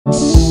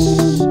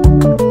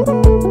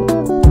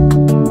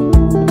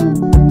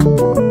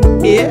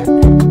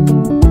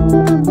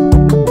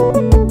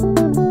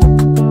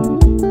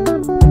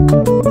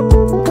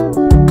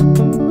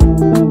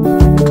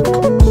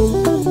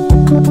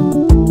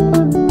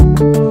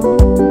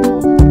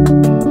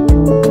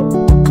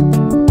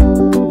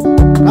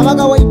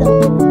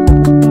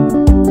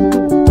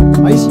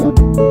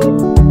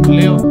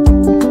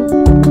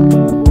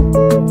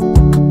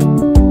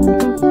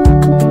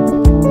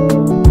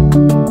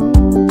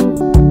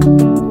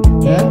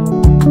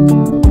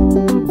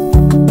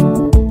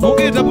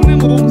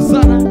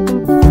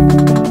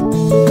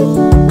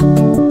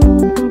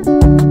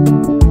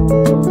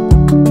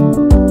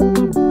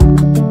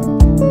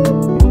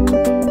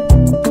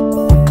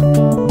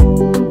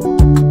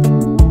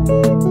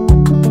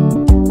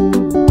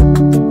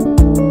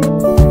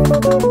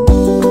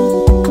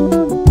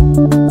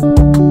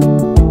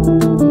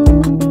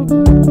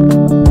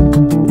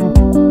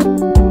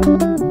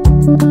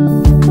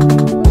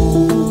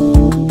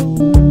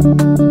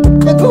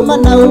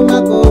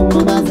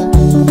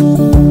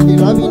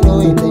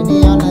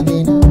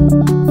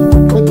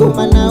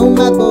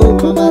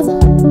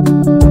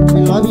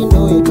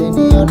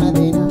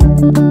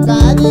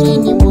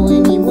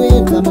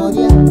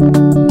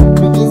modia.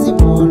 Tumizi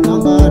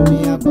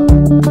monongoni yako.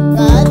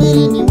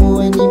 Kadiri ni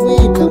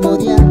mwita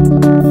modia.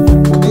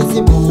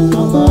 Tumizi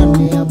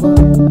monongoni yako.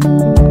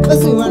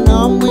 Basi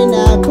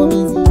wanomwenda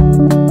komizi.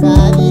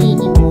 Kadiri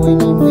ni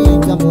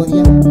mwita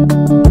modia.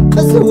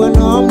 Basi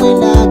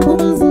wanomwenda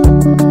komizi.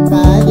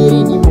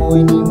 Kadiri ni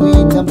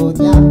mwita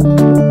modia.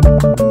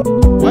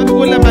 Wapi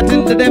kule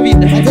Matilda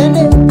David?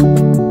 Atende.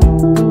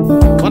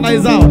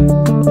 Wanaizawa.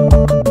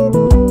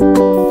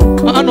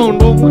 Ano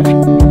ndomwe.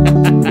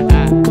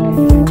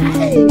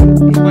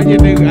 Mwenye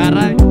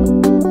negara.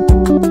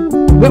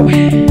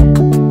 Wewe.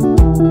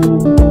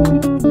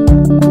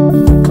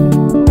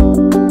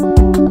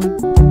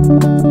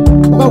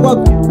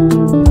 Wako.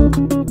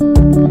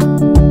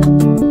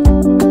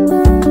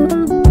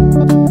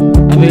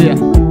 Abeya.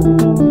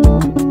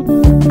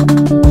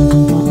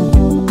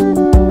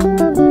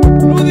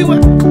 Rudi wa.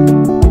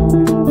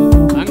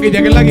 Ange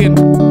jaga lagi.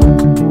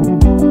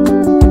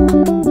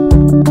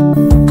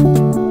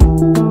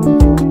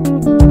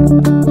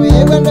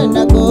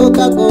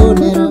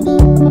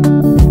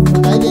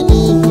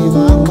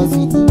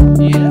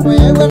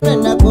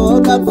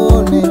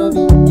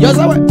 Yo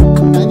sawa.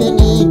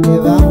 Nabeni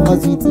kevango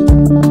city.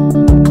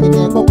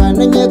 Ite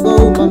kokana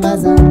nyeko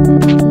mambaza.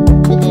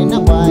 Ite na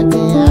kwate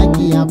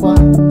haki yakwa.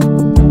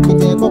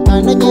 Ite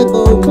kokana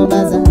nyeko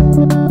mambaza.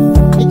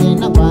 Ite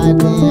na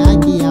kwate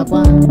haki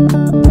yakwa.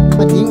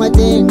 Matingwa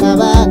tenga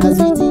baka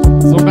city.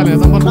 Soka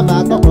leza mbona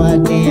Mabaka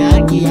kwate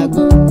haki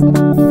yako.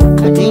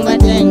 Matingwa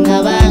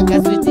tenga baka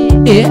city.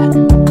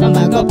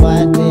 Mabaka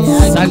kwate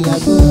haki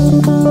yako.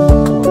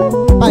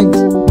 Punch.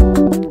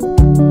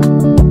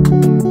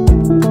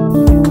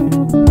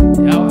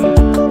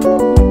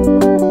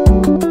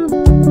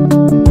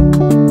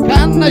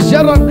 Kana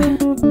Sharon.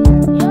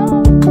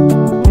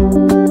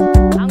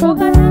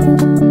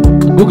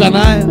 Anguka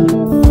naye.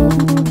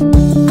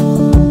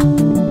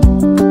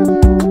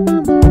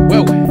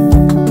 Wewe.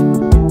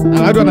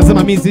 Na watu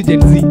wanasema mimi si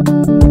Gen Z.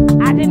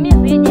 Ati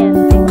mimi si Gen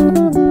Z.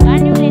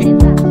 Nani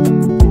uliniza?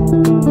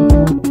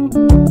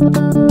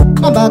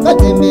 Mabaka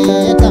tembe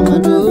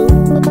tamadu.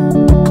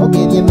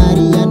 Okevye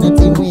Maria na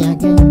timu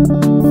yake.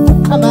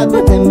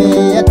 Mabaka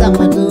tembe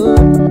tamadu.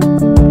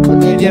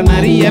 Okevye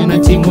Maria na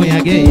timu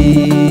yake.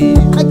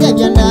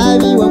 Akevya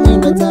ndavi wa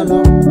mwendo talo.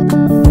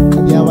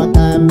 Akevya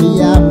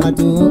wakambia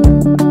matu.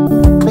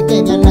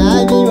 Akevya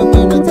ndavi wa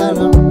mwendo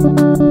talo.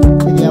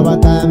 Akevya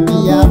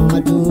wakambia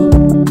matu.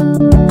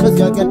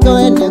 Rosi wake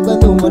toende kwa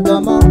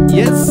mutomo.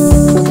 Yes.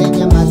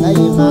 Akevya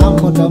masaima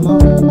mutomo.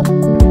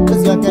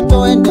 Rosi wake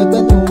toende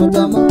kwa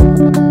mutomo.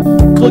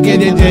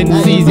 Okevye Gen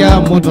Z ya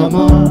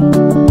mutomo.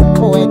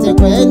 Uwete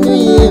kwenu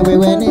yewe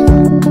wene.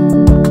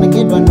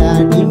 Nakitwa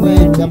ndani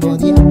mweta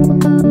modia.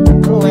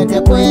 Uwete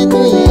kwenu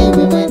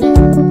yewe wene.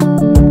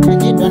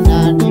 Nakitwa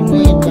ndani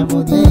mweta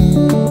modia.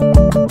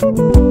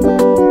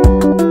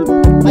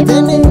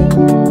 Atende.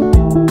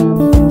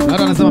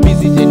 Watu wanasema mimi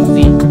si Gen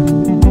Z.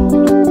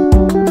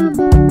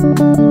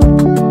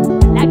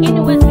 Lakini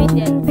wewe si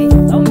Gen Z.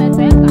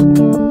 Umeteka.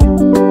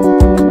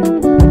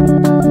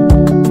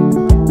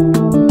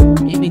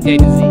 Mimi Gen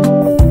Z.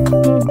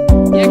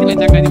 Yeye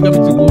kinachanganyika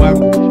mchungu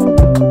wangu.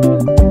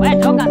 Wewe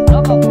toka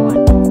kwa.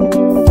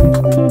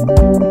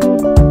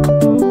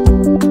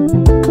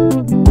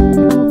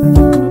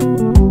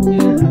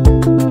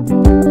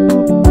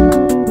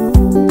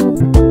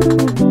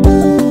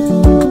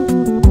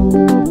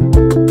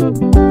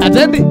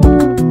 Atendi.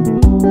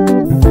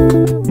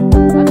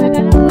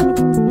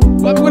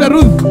 Wapi kuna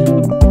Ruth?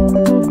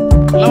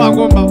 Lawa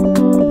Ngumbau.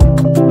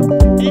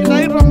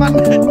 Inaitwa man.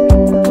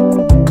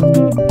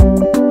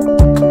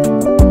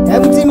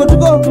 Hebu timu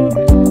tuko.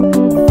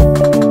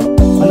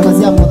 Wala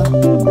mazia moda.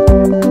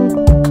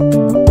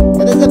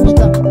 Kadeza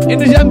pita.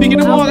 Ende jambi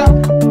kina mwaga.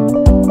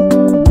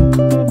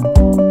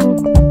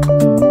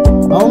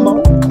 Baomba.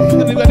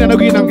 Ndio tena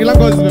kuina kila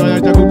ngozi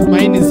ya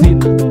kutumaini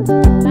sina.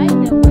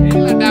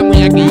 Ila damu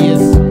yake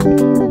Yesu.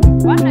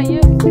 Bwana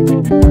Yesu.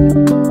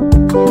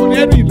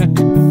 Unaenda.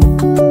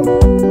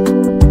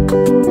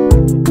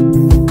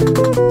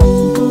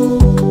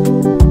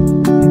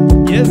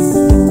 Yes.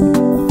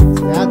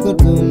 Yako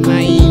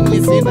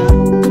tumaini sina.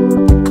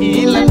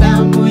 Ila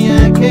damu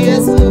yake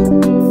Yesu.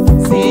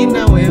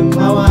 Sina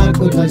wema wa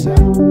kutosha.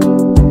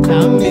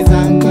 Dhambi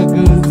zangu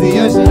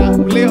kuziosha.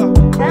 Leo.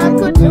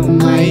 Yako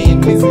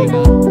tumaini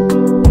sina.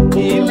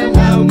 Ila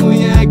damu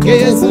yake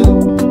Yesu.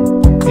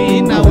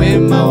 Sina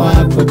wema wa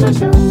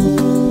kutosha.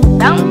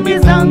 Dhambi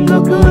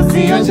zangu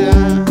kuziosha.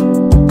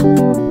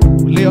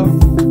 Leo.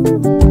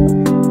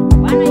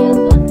 Bwana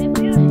Yesu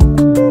asifiwe.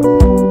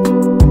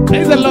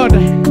 Praise the Lord.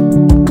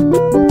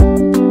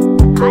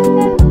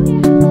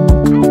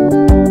 Hallelujah.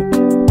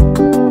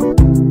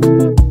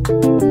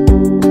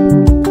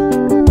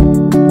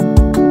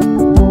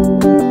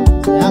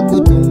 Yako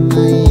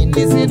tumaini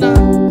sina.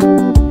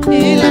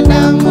 Ila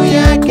damu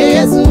yake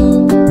Yesu.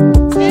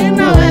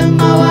 Sina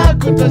wema wa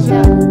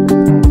kutosha.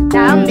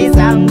 Dhambi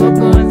zangu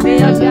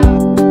kuziosha.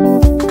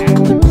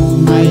 Yako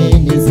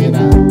tumaini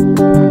sina.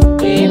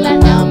 Ila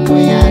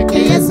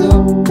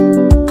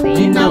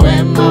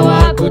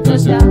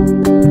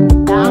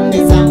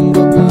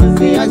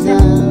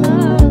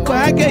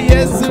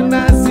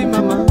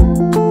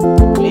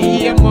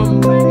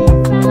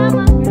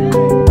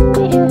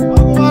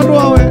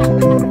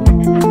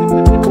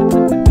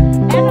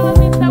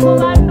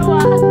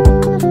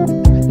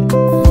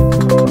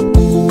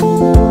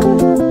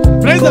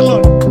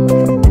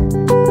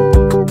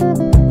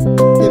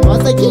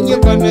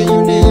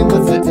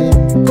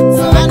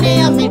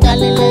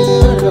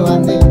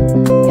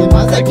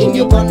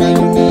you gonna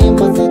you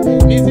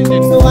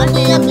mozete. So one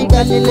day I'm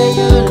Galile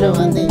yolo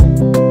wande.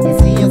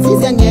 See you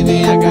see ngeve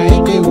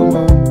akaike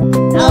umo.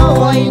 Now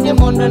why in the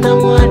mondo na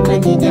mwana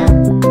nyinya.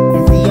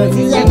 See you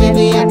see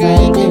ngeve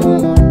akaike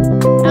umo.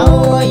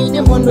 Now why in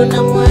the mondo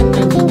na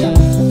mwana nyinya.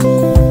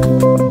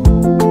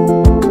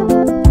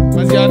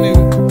 Maziani.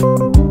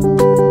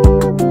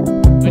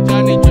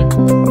 Machani chwe.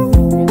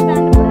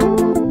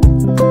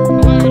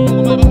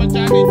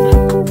 Machani chwe.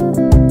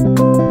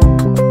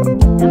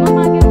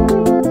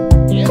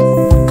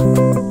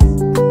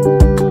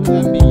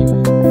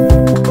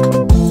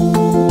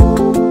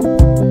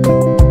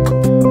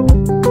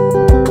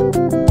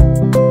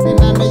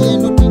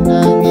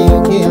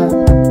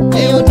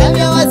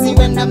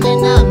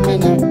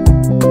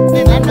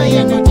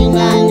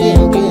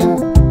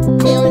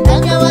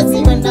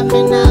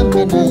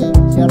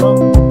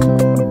 Sharon.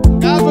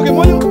 Gato que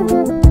molho.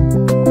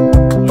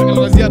 Olha que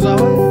lozia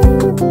tava.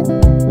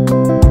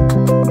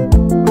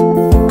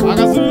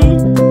 Agazul.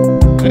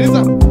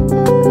 Risa.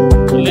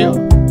 Leo.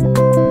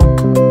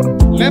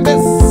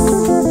 Lebes.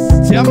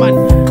 Chairman.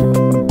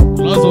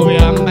 Lozo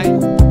veamai.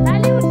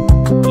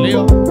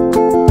 Leo.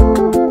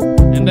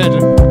 Endete.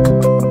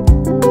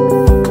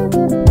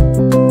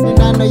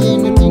 Nano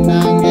yenu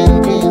tinange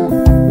okea.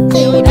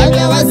 Leo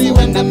daga wasi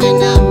wenda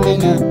mena.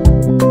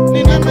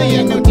 Nano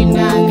yenu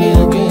tinange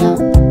okea.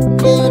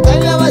 Leo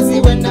daga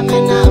wasi wenda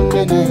mena.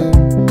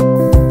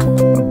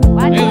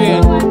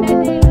 Adrian.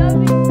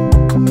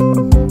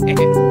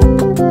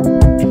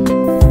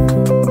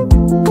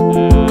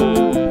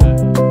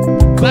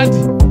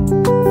 Santi.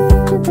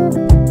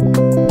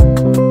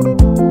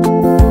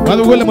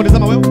 Wadu gole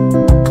mtazama wewe.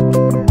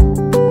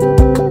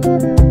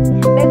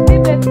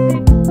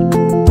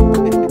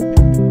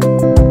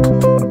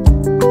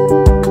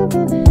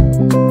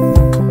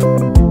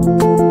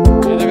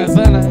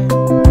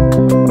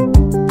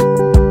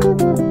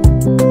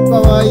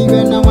 Baba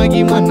iwe na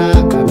wagi mana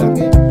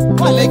kabange.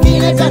 Wale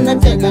kile kana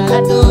teka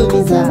lato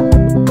visa.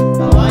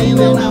 Baba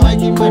iwe na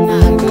wagi mana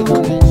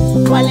kabange.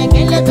 Wale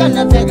kile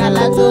kana teka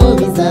lato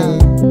visa.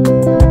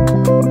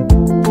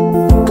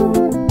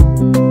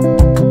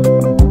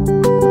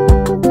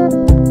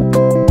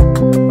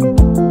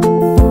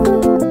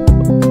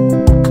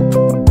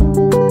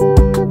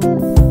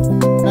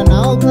 Na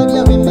nao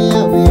kanya mimi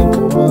ya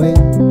wewe.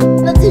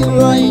 Na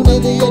tiwa inde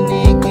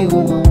yene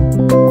kiumo.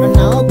 Na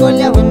nao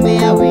kolya mimi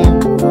ya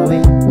wewe.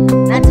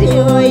 Na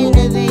tiwa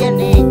inde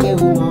yene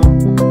kiumo.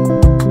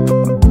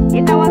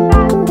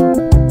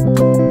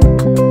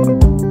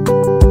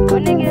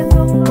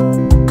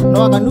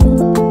 No aganu.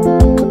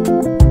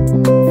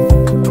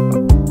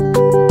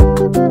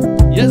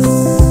 Yes.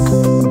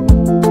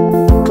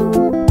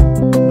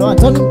 No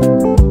atoni.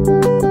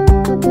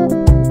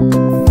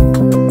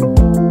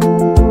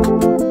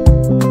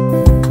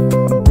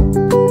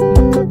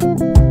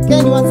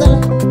 Keni wansala.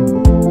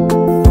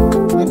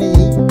 Wene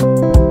yi.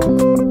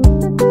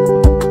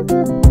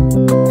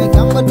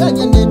 Kama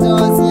taja ndeto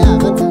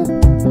siamata.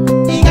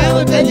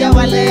 Ikawo taja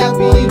wale ya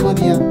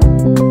kuibudia.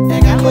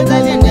 Kama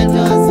taja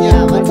ndeto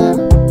siamata.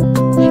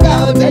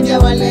 Ikawo taja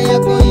wale ya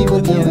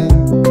kuibudia.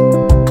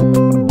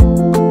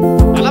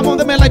 Alama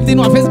onde me live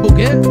dino a Facebook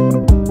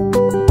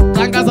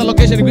Tangaza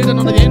location greater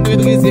nona yendo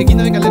yetu kisi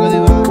Ikinya venga lego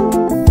deva.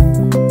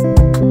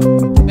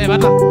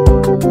 Bata.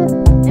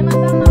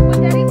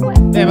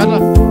 Bata.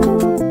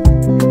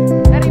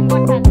 Very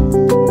important.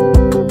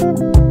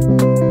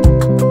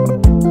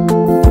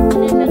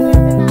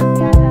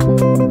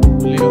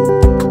 Leo.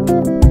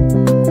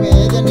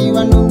 Weja ni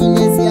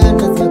wanungile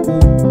siana siku.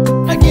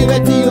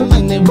 Akibeti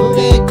umane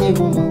muveke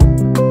vumo.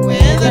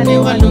 Weja ni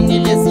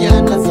wanungile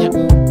siana siku.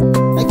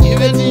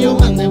 Akibeti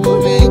umane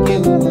muveke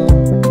vumo.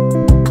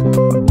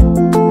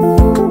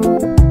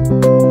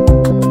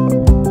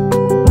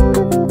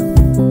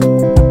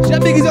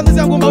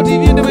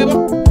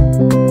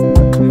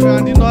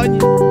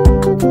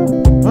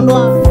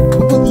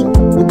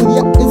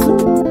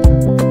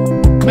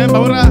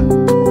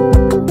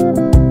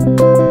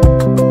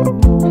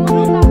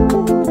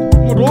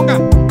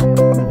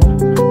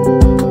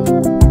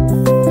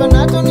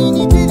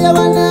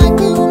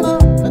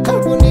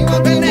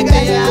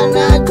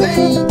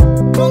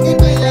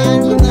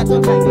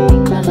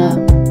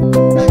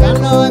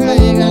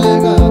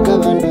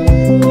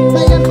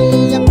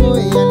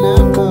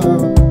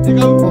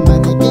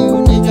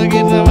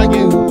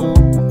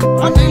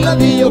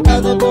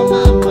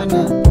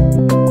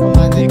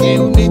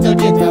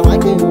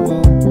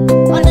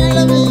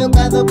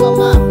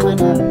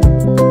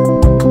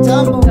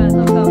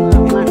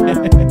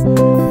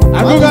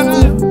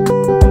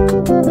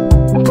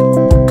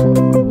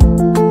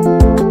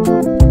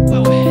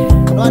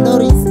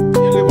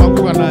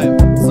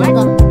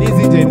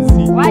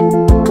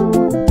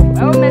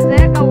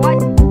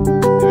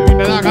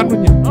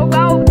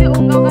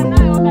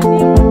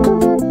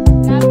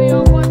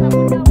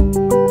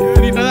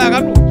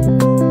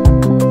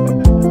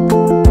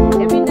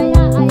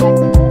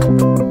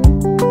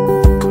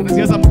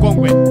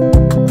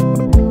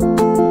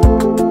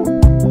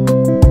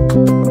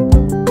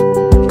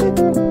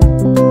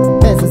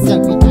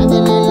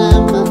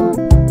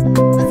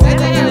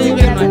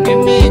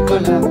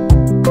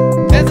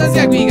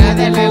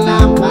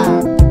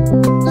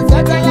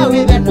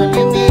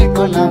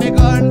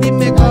 Mekondi,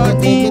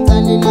 mekondi.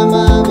 Kitalila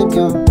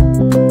mabetyo.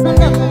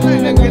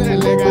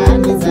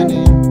 Kanisani.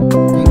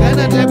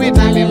 Kana tebi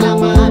talila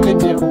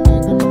mabetyo.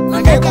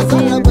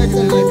 Kasolo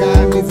kwetele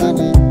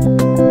kanisani.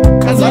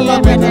 Kasolo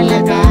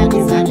kwetele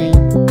Kanisani.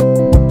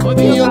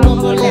 Odiyo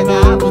kumbule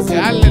babusi.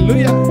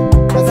 Hallelujah.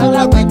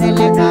 Kasolo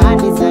kwetele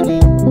kanisani.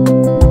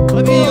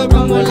 Odiyo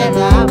kumbule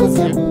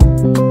babusi.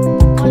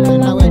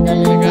 Kasolo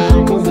kwetele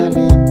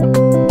kanisani.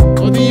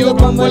 Odiyo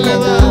kumbule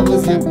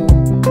babusi.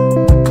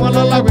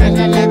 Malala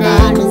kwetele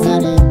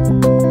kanisani.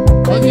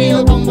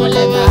 Odiyo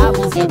kumbule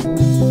babusi.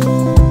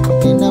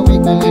 Ina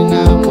wekale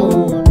na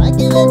mo.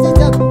 Nakiwezi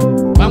tabu.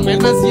 Bamwe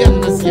nasiya.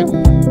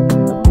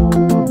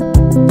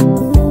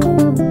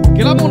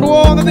 Kila mundu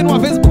wonga thini wa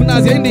Facebook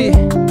nasia indi.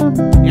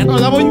 Yendo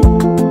zabonyu.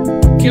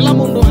 Kila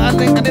mundu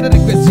atenganira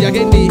request yake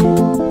indi.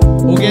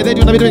 Ugete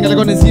tu tabitu ngale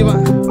kone siva.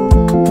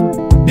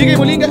 Dige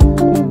mulinga.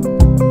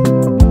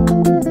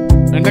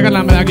 Nenda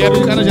namba yake ya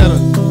Kana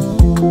Sharon.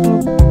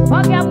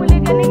 Wanga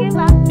mulinga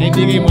ningiba.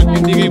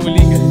 Dige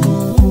mulinga.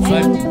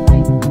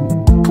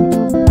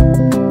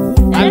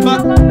 Alma.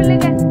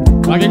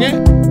 Wagenge.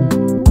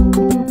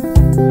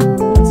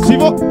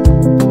 Sivo.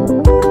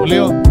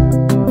 Uleo.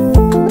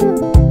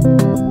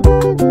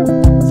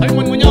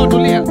 Simon Munyao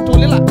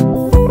tulela.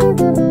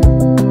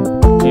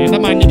 Enda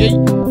manyigei.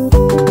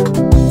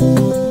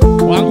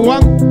 Wangu.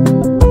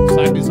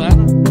 Asante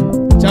sana.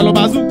 Chalo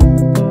bazu.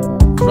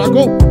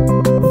 Franco.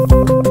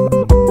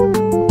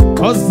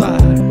 Osa.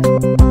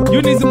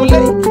 Eunice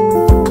Mulei.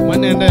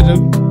 Mwanenda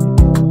tu.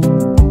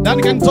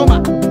 Dan kan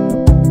soma.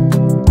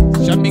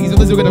 Shamingi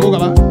zote ziko kwa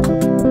baba.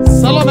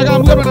 Salome kama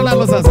mgeni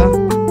analala sasa.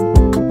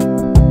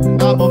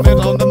 Na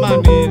momento on the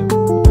money.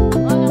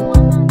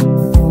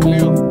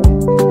 Leo.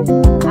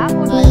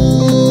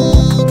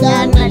 Ai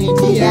Kana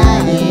litia.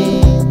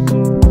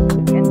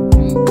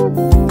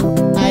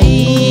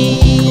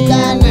 Ai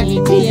Kana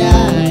litia.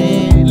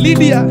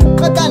 Lydia.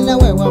 Makana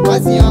wewe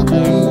basi yako.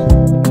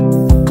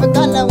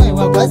 Makana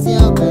wewe basi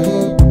yako.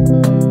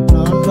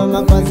 Nondo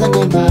makosa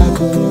ni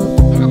mako.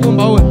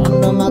 Ngumbau.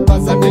 Nondo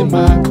makosa ni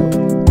mako.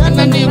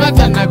 Kana ni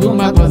watana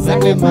kumakosa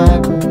ni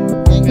mako.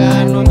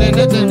 Ngano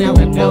ndende tena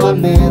wenda wa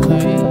meza.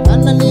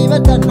 Kana ni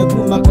watana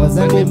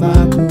kumakosa ni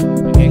mako.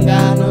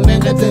 Ngano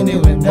ndende tena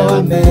wenda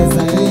wa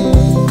meza.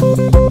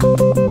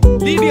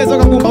 Lydia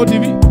soka Ngumbau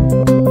TV.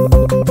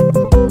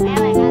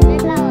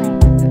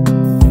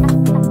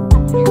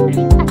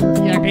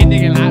 Ya kaini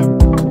kela.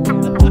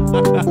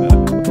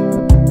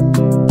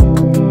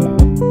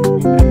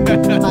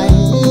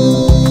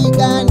 Ai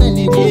Kana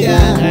litia.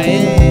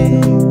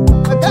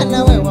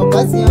 Makana wewe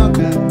basi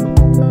yako.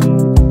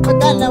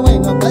 Makana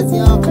wewe basi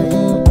yako.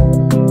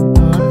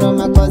 Nondo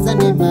makosa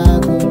ni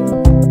mako.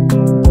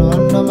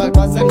 Nondo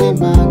makosa ni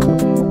mako.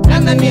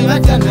 Kana ni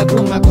watana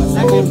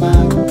kumakosa ni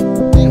mako.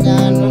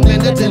 Ngano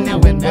ndende tena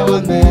wenda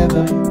wa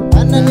meza.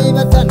 Kana ni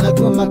watana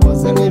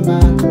kumakosa ni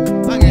mako.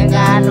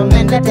 Ngano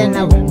ndende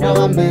tena wenda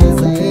wa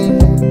meza.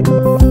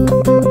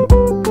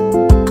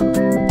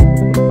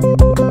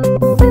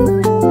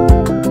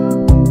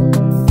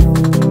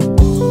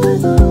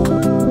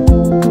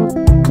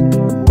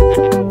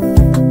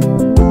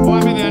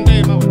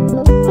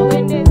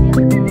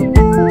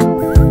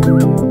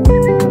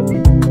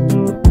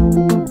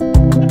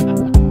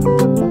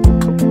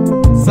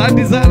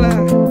 Asante sana.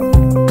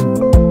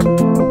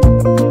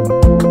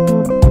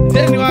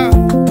 Jeni wa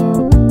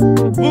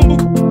Bumbu.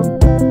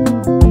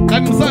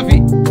 Kami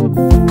msafi.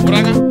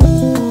 Muranga.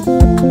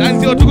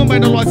 Dansi otukumba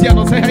ina luasia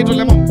no say hi to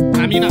Lemo.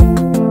 Amina.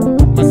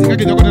 Masika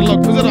kijoko de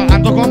lock. Kuzera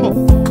ando kombo.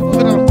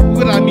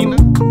 Kuzera Amina.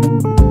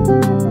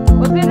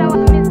 Wazira wa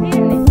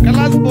mizini.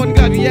 Kalas bon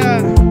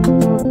gavia.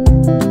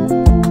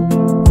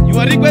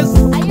 Your request.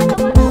 Ayana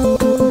mwana.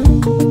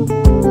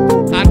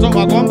 Anto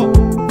magombo.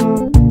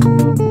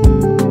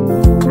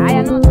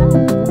 Aya no sa.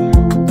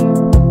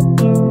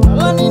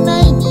 Oni na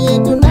ingie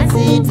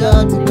tunasito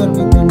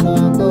tukono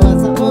kono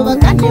wasamu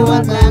wakani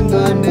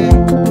wakangone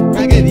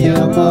nagedi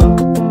yako.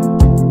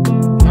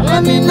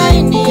 Oni na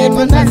ingie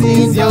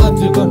tunasito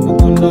tukono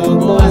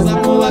kono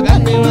wasamu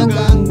wakani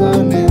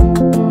wakangone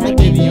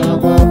nagedi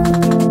yako.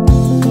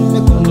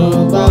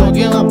 Nikono kwa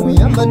ugewa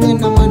muyamba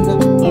tena mwana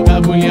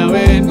Okabulia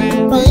wene.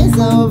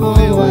 Noisa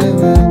uboe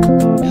wewe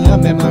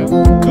yame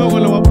maku.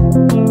 Gogolo wapu.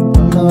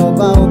 Nikono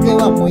kwa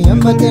ugewa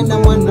muyamba tena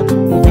mwana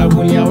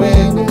Okabulia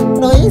wene.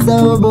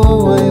 Noisa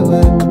uboe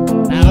wewe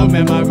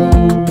Naome mago.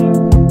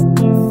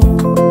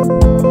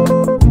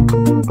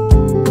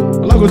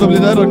 Ala ko sabli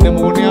daro ne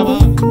mo ni aba.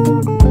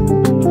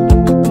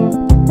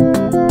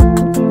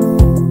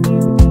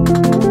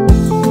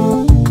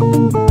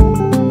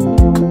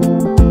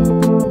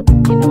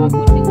 Ina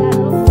wakuti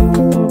karo.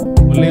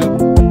 Leo.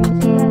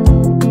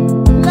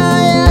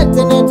 Naya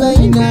teneta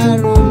ina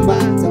rumba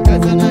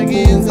Sakaza na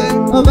ginze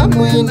Oba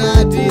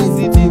mwina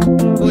tiziti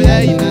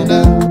Kuya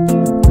inanda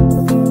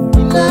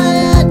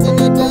Naya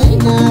teneta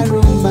ina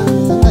rumba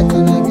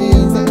Sakaza na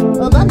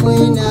ginze Oba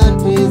mwina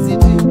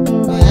tiziti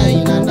Kuya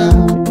inanda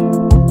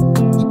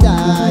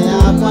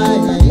Itaya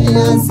mwaya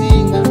ina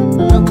singa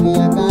Nalamu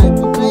ya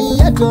kati Na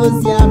iya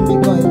tozi ya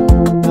mikoy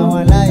Na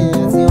wala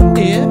ya siyo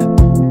Eh.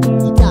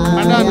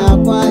 Itaya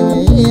kwa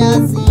ya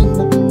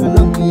singa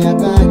kalongi ya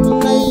kaki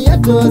na ya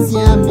tosi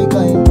ya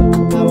mikoe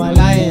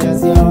awalae ya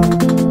sio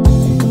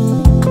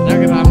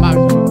Nakira Max.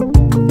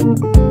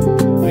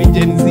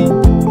 Gen Z.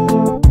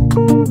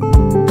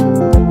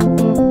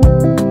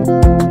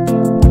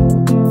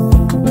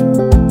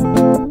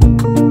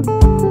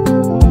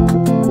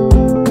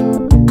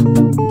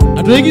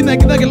 Atuegi na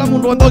kila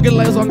mundu wando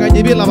kila yeso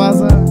ngaje la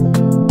basa.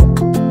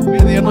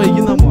 Mimi no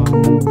ikina mwa.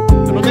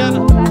 Ano gana?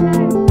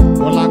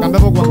 Wala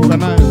kambepo kwa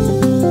kukana.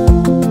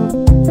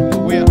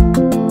 Wewe.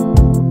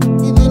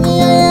 Idini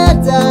ya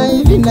yata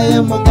idina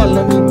ya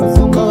mongalo ni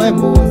musungo we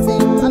musi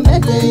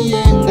amete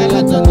yenga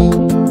latoni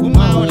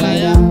kumaola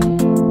ya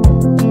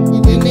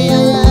idini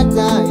ya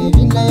yata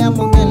idina ya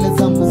mongale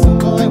sa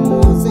musungo we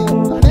musi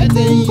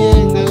amete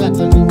yenga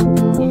latoni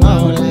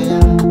kumaola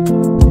ya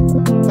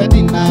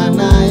Fedina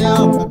na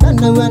yo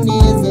kakana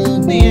wanieze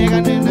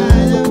niega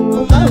nenayo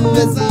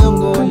kumawe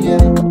siyongolia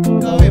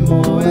kawe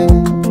moe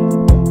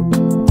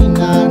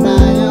Fedina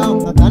na yo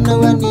kakana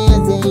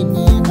wanieze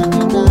niega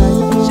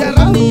nenayo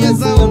Sharon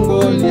yesa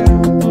ongolia.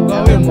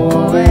 kawe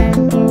moe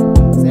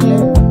Sele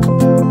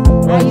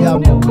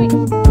Rajamo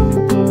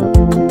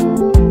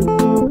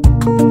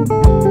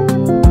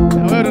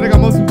Wewe unataka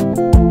mosu.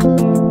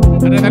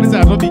 Ana kanisa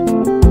ya Robi.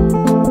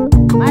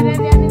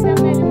 Adrian is a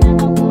very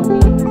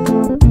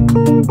never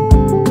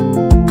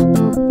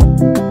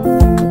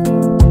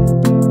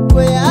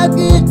Kwe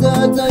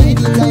akitoto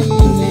idita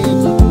ile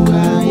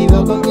chukua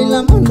Iwa kwa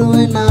kila mundu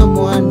wena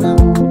mwana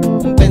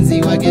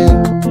Mpenzi wake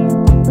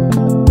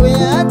Kwe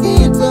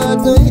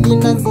akitoto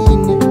idita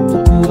zine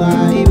chukua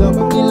Iwa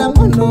kwa kila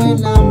mundu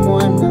wena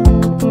mwana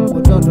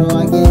Mtoto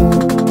wake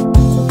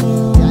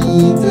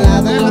Yaiti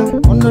adhala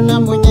Mundu na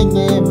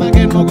munyenye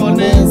Make no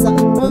Konesa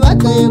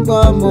Mwaka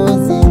yuko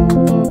mosi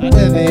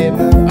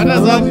Atevema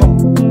Hata zafi.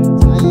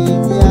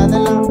 Yaiti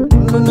adhala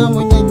Mundu na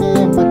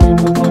munyenye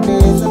Makenu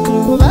konesa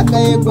Mwaka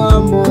yuko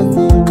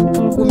mosi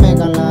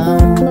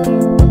Kumekala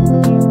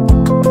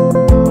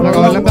Unataka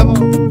wale mbebo.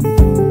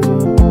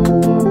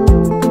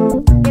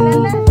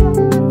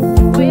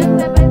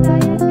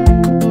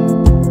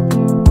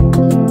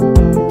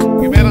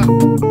 Kimera.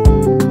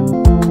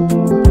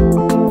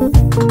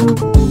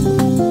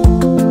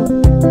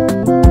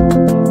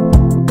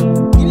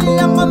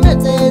 Ilia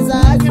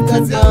mameteza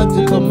Kitazi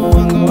oti komo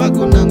wanga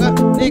wakunanga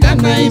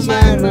Nikana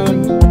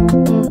imaroni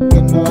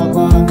Kino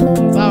wako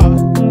Sawa.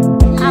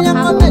 Ilia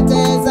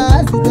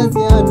mameteza Kitazi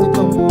oti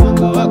komo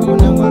wanga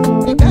wakunanga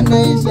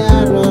Nikana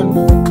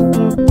isharoni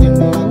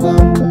Kino wako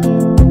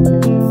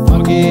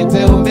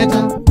Wakite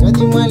umbeta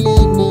Jodi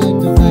mwalini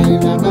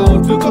Tukaina na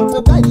utuko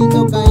Tukaji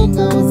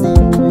tukainga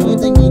usi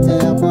Uwete ngita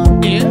ya kwa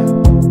Eh.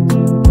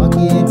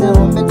 Wakite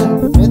umbeta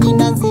Jodi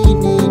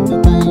nazini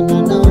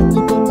Tukaina na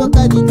utuko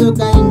Tukaji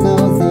tukainga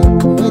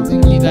usi Uwete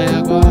ngita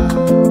ya kwa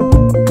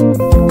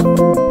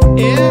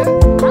Eh.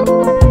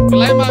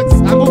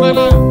 Climax. Anguka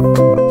nayo.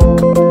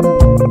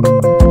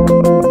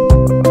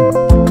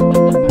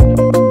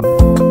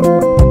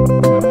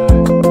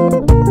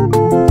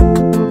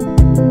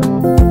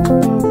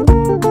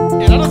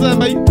 Nano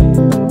sema hii.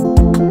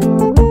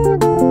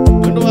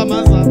 Ndo wa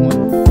maza.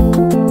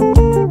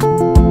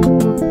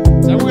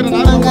 Sababu kana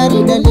nako.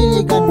 Mangari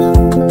dalili kana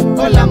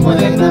Ola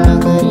morena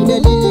Mangari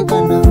dalili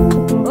kana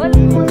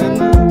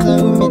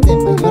Saume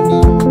temba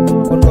yoni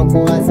Kono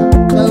kuwaza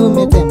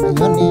Saume temba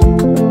yoni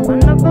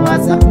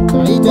Kuwaza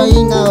Kaita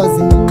inga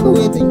ozi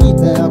Uwete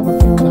ngita yako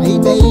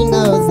Kaita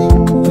inga ozi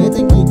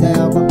Uwete ngita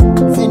yako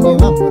Sini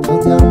wapo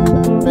tuta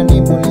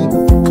Nani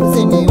muligo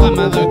Sini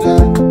wapo tuta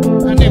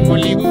Ane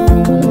muligo.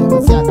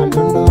 Kalego siaka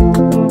lundu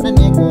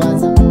Nani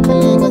kuwaza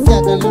Kalego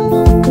siaka lundu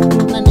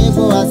Nani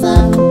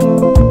kuwaza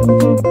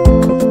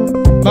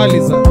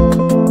Bali sana.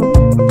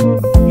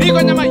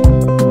 Niko nyamai.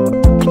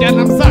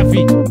 Kijana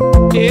msafi.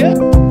 Eh.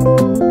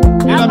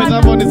 Ila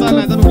mitambo ni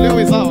sana. Ndio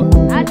leo sawa.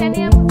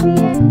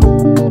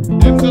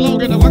 Ndio leo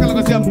ukienda kwa kala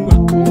kasi ya Mungu.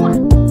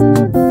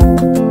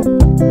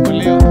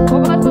 Leo.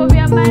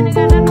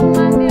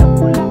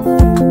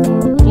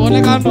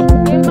 Tuone kando.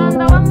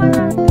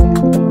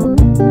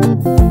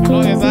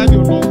 Ndio ezaji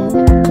uno.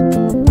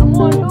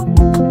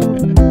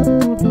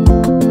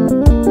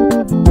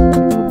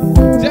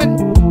 Jen.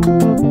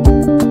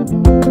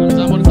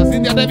 Mitambo ni sasa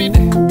ndio David.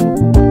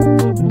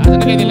 Hata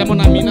nikaje Lemo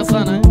na Mina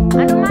sana.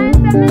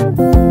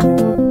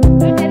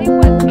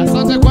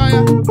 Asante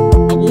kwaya.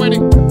 Okuweni.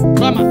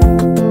 Mama.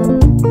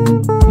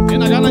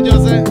 Ina gana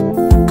Jose.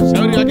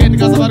 Shauri yake ni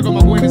kasabari kwa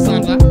makuweni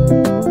sana.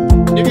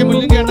 Nike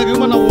mulinge anda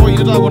kama na woi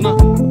ndio takona.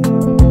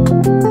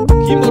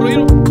 Kimboro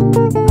hilo.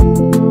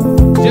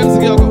 James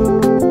Gioko.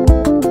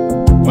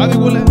 Wapi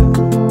kule?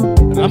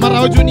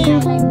 Ramarao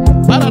Junior.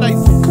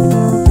 Paradise.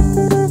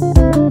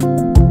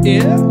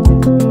 Yeah.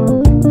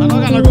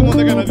 Anaga na kumo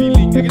ndeka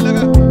vili.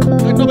 Kilaga.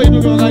 Ndio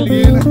baidu kwa gali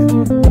kile.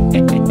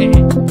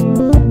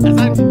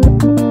 Asante.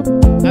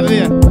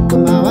 Adrian.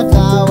 Kuma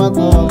watawa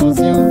kwa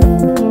museo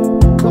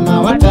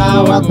Kuma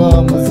watawa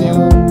kwa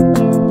museo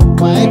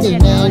Waiti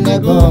nene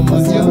kwa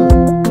museo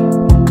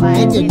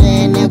Waiti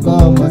nene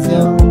kwa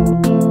museo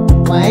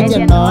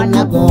Waete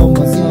nona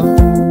komosio.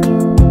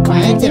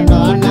 Waete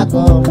nona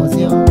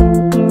komosio.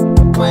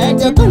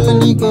 Waete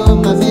koloniko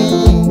mame.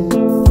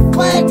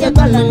 Waete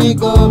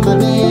koloniko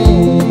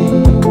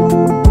mame.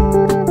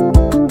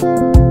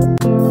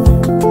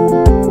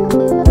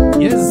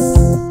 Yes.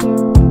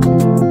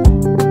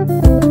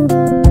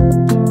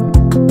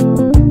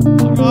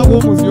 Ako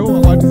musio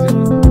wakati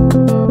zini.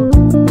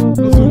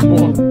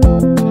 Nusumbua.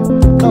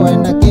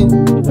 Noenda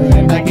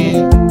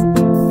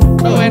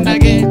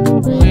ke.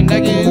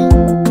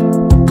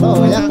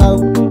 No yakau.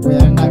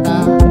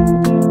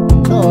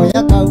 No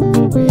yakau.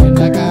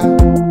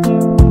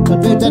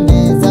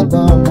 Tatutaneza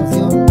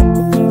komosio.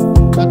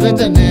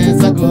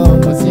 Tatutaneza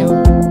komosio.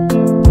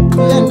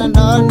 Tuyana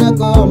nona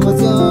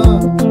komosio.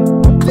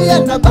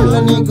 Tuyana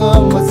koloni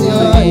komosio.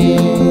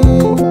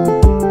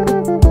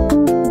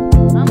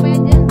 Mambo ya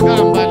jeni.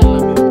 Kambali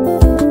labi.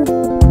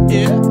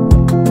 Yeah.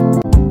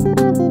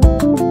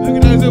 Lagi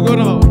nasi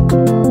kona baba.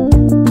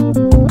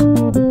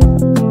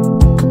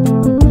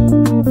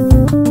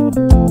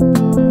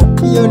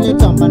 Yoni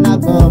tamba na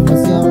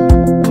komosio.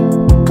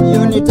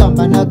 Yoni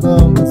tamba na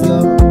komosio.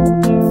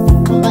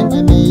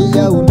 Mbanya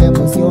miya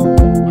umemosio.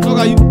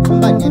 Kutoka yu.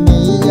 Mbanya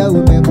miya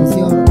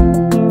umemosio.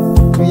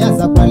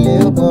 Kuyaza kwa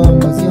leo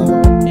komosio.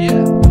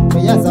 Yeah.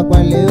 Kuyaza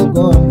kwa leo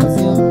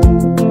komosio.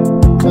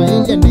 Kwa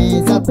ile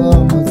neza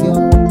komosio.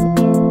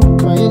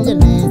 Kwa ile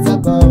neza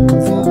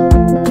komosio.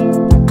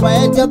 Kwa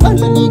ejo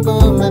koloni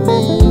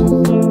komame.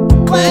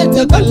 Kwa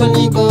ejo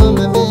koloni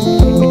komame.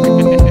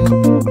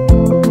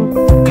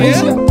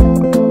 Yeah.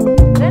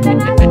 Tende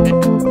nani?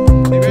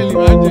 Nikweli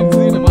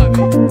emergency na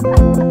mavi.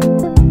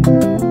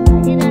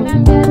 Akina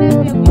nambia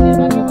nambia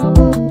kujema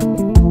kibogo.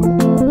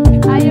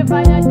 Aye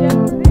fanya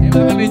jezi.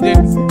 Ema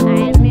emergency.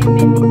 Aye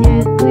mimi ni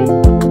jezi.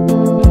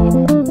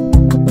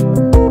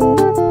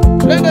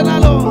 Twende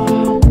nalo.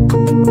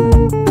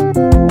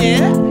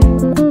 Yeah.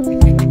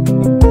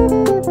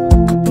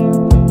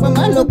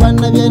 Mamalo kwa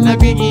nabye na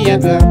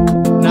Napigiata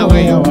na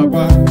wewe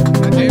wakwa.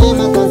 Ni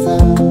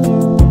makosa.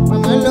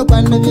 Mamalo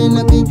kwa nabye na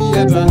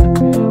Napigiata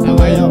na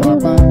wewe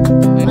wakwa.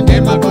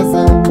 Ni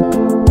makosa.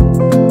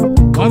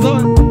 Mwanzo.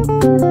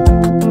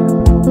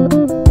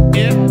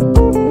 Yeah.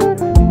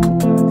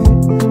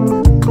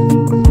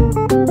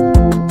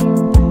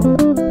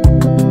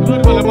 Ndio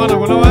wale mwana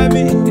kuna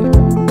wapi?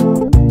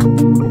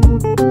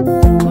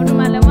 Mtu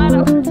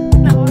malemaro.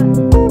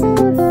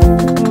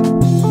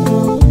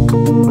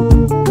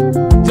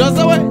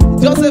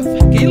 Joseph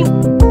Kilu.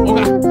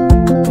 Oka.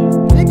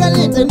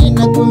 Nikalita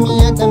nina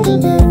kumia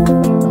kaminge.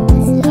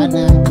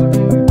 Siana.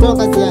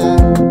 Toka sia.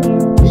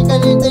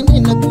 Nikalita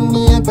nina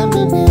kumia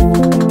kaminge.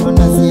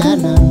 Ona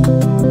siana.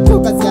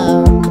 Toka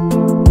sia.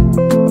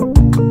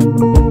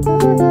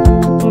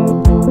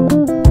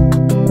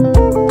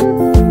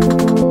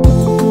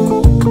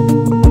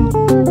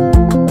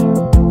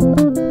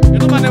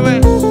 Ito mane we.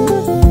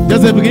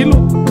 Joseph Kilu.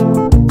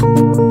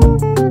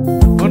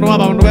 Ondo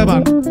baba.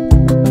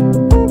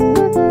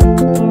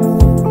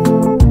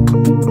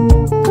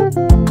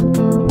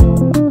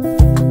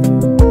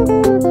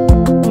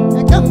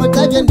 Kama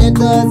tabia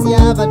ndeto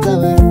sia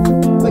batawe.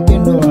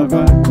 Wakendo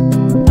waka.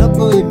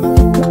 Loko ima.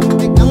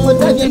 Kama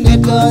tabia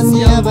ndeto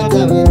sia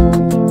batawe.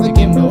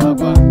 Wakendo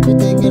waka.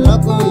 Kiteke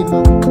loko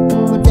ima.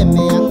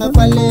 Kuteme anga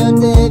pale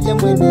yote vya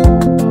mwene.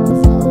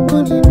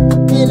 Saumoni.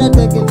 Kila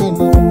teke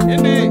demo.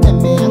 Ende.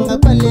 Kuteme anga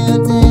pale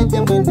yote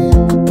vya mwene.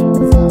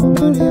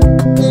 Saumoni.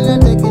 Kila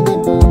teke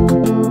demo.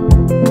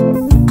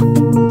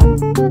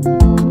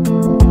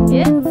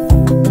 Yes.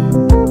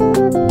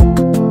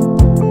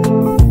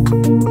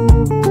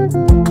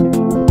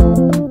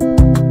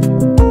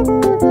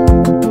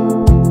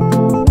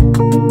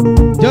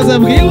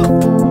 Joseph Kilu.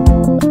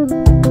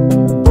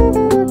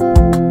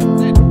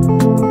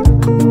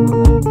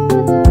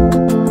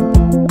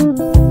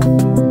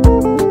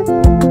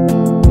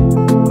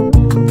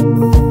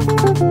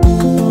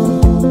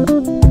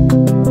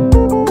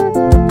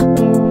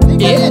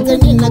 Nikalita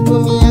nina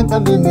kumia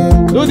kaminge.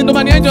 Luzi ndo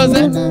mani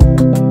Jose.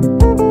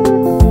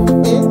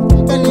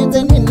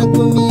 Nikalita nina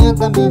kumia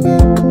kaminge.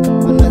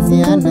 Ona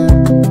siana.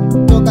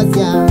 Toka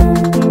sia.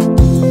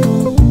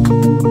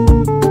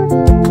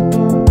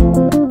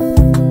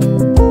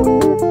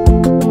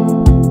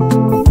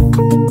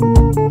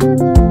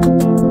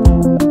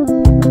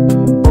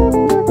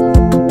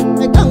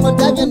 Mekango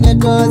tabia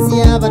ndeto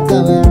sia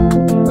batawe.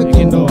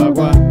 Wakendo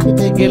wakwa.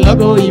 Kiteke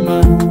Kilogo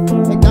ima.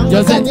 Mekango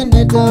Jose. tabia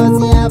ndeto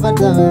sia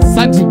batawe.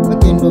 Santi.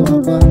 Wakendo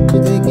wako,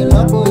 kiteke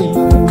loko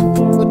ima.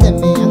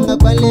 Kuteme anga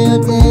pale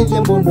yote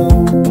vya mbono.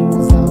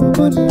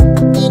 Saumoni.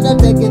 Ina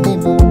teke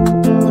demo.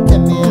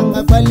 Kuteme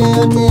anga pale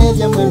yote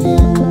vya mwene.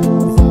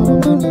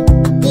 Saumoni.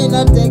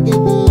 Ina teke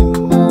demo.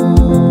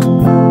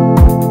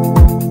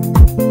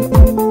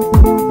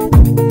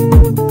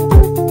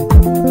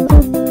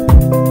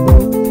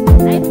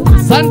 Naitwa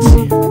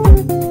Santi.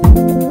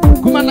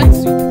 Kuma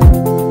nice.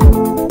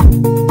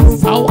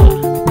 Sawa.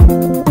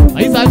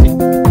 Aizaji.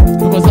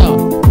 Tuko sawa.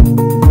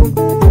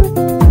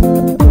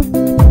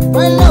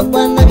 Wala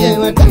kwa nabye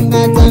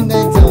watanga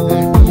tanga chawa.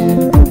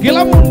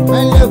 Kila mtu.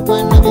 Wala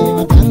kwa nabye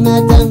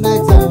watanga tanga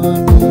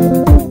chawa.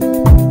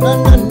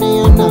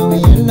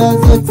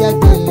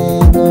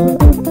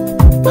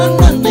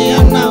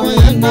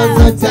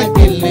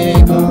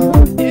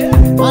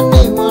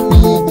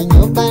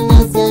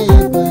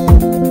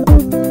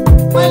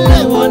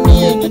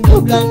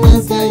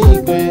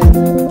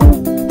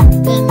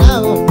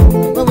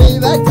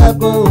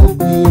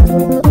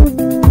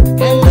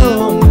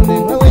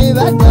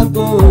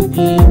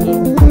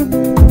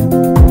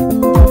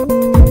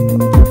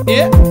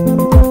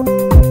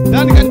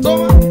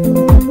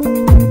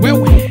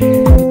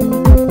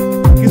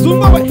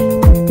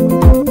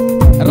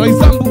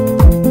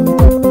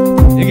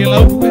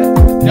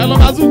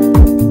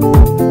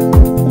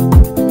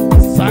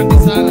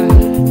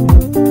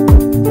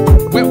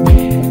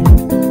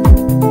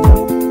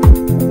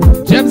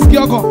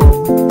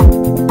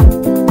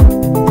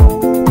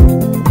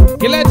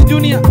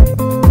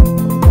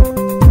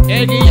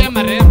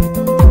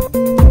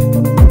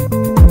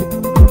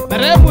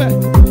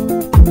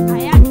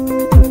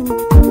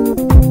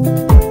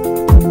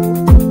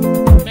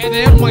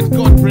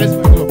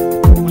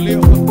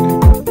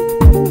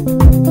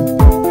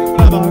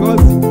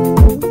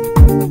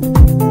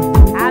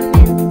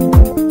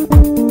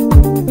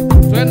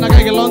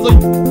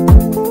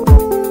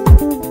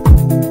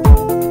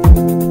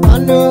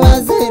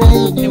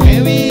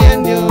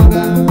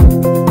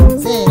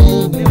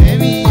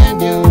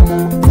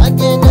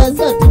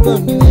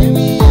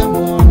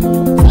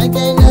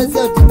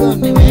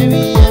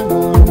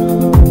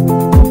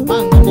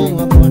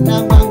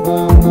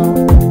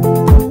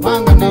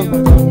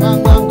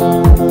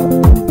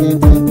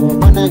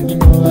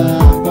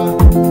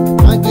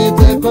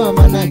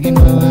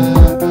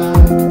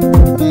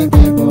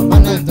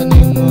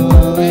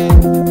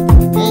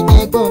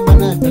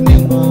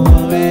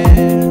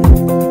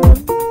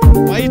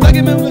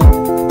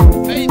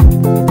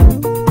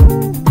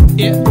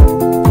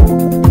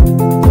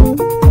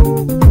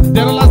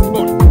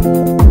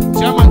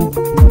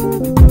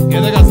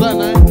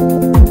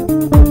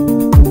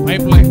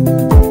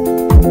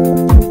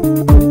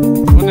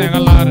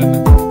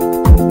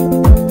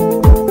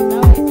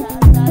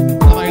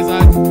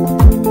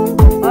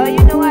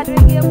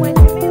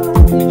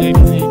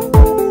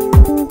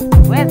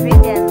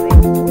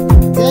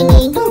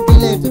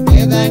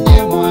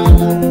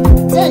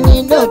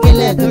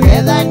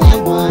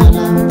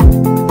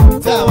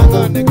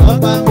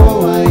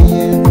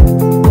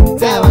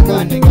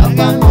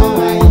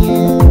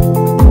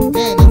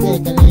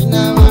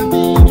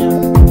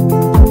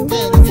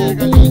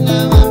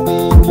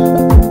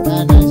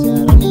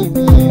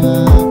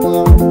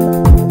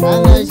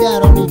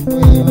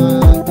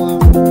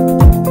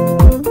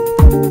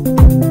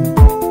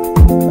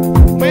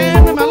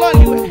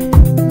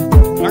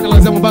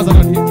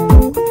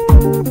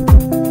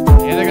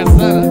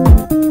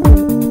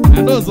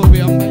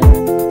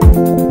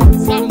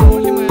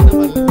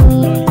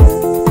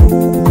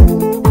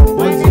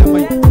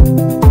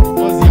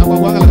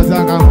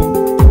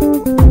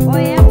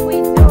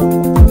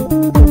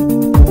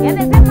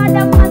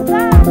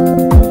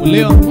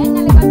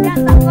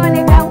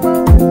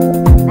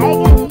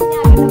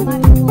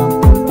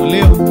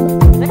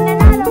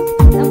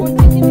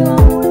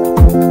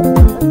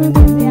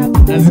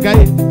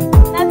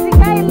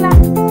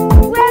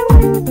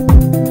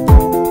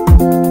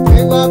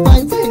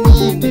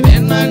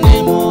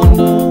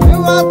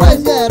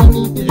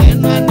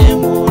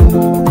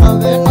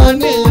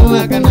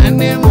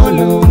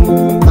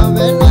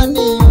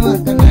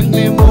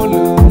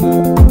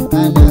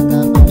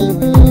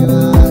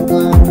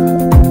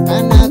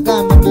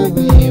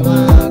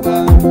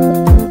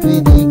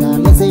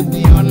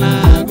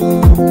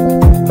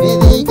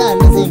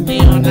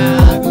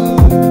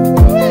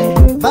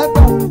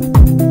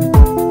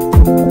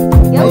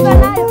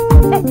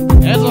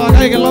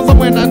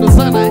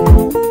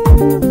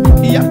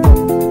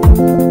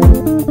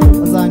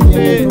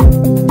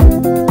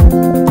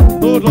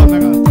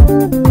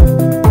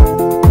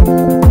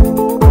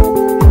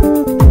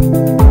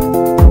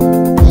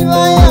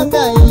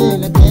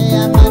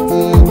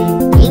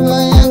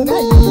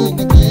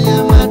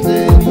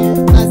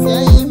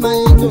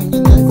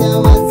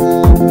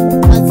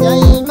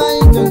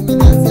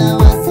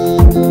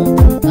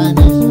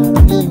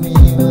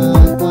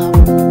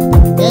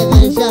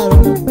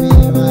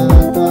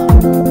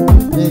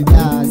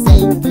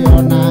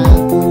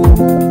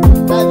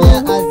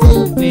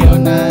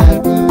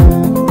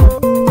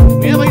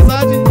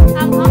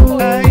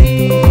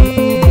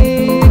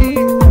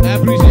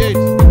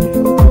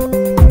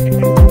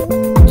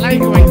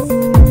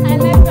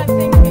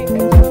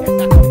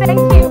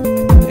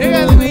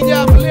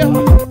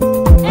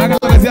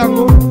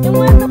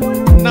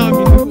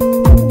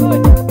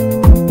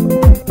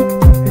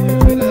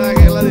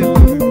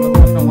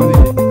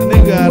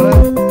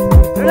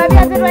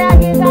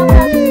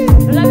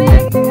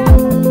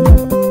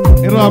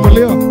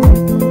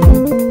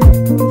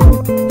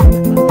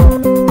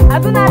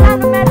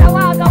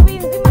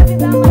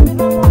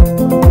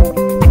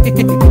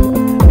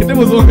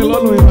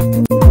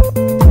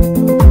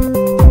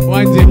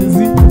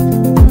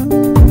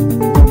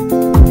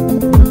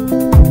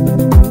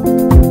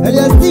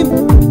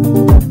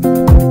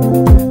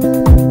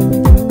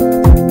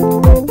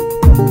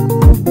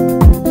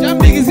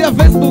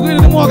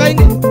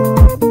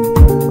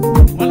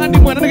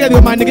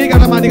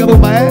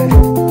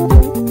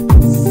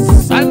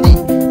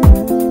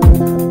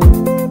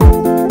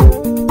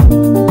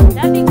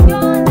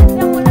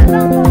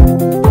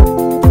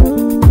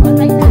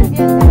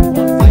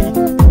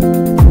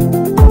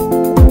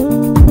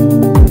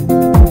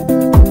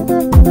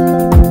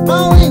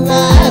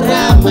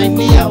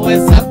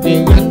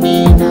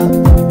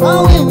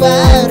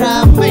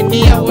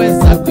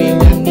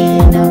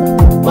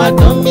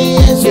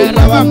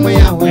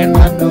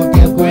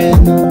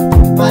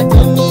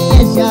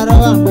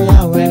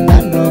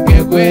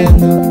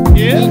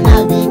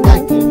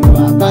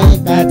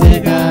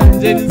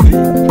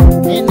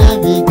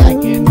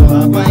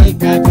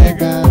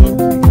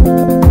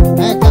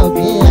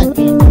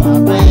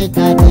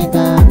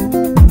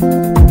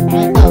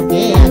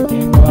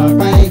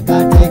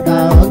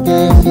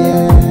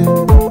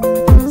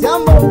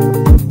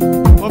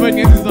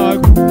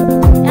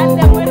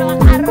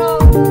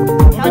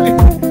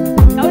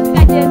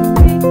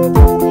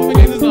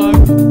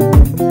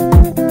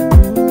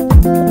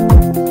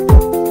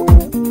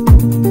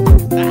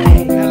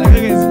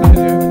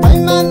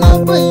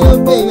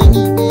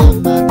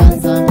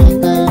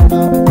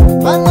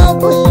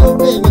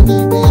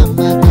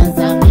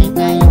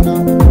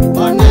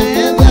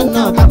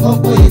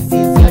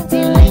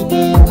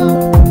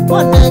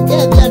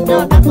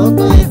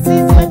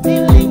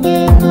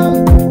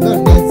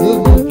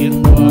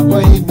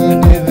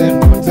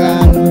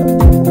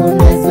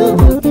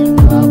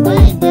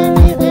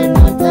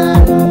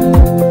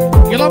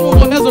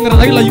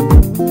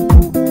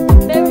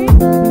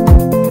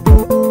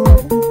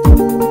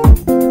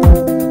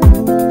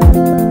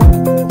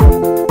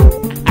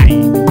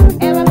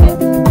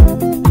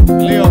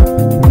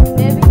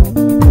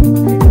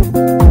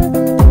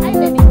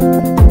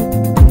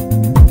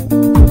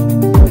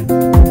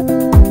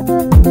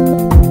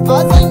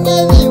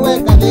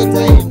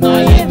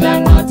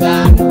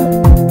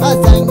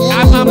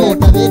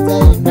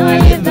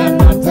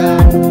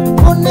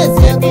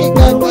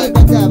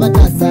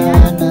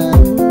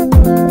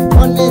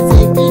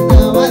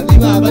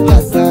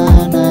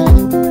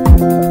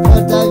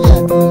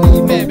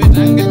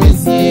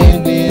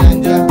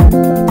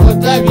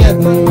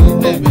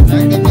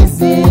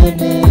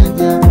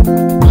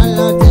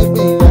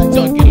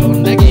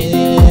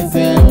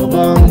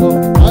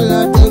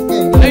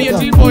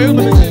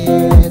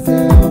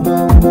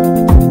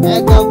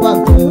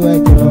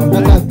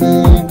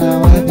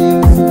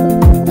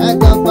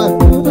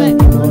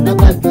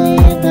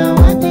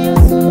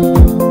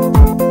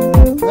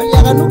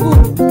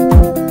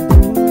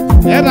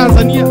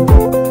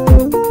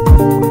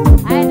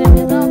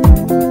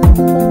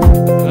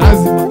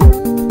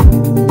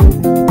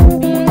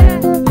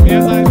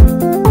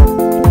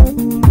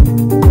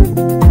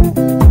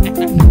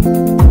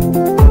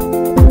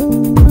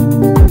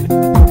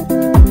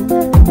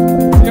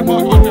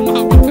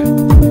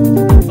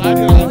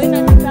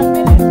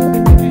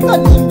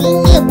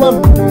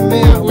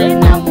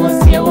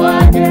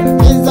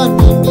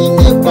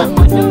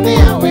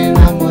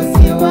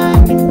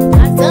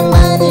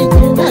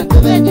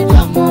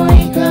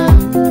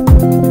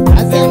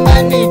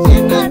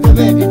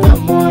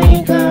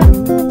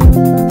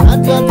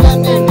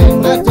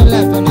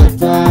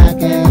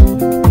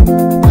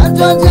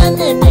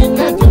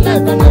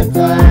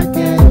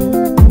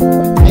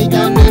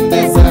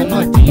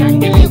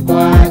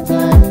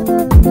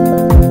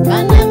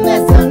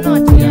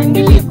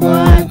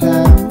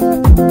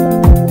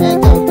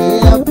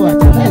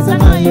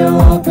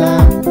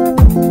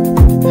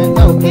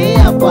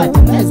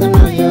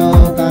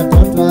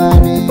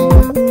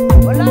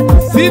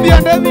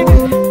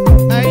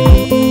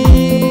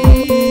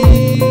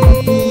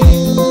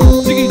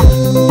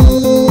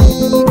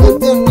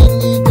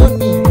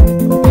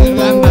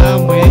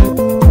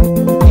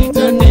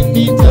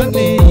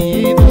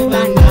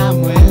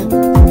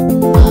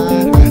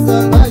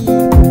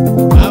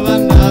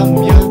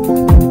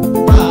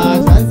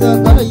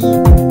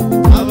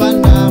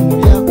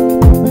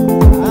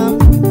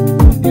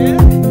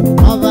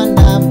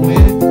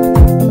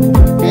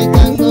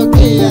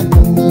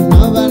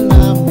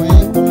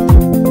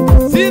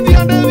 See the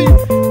other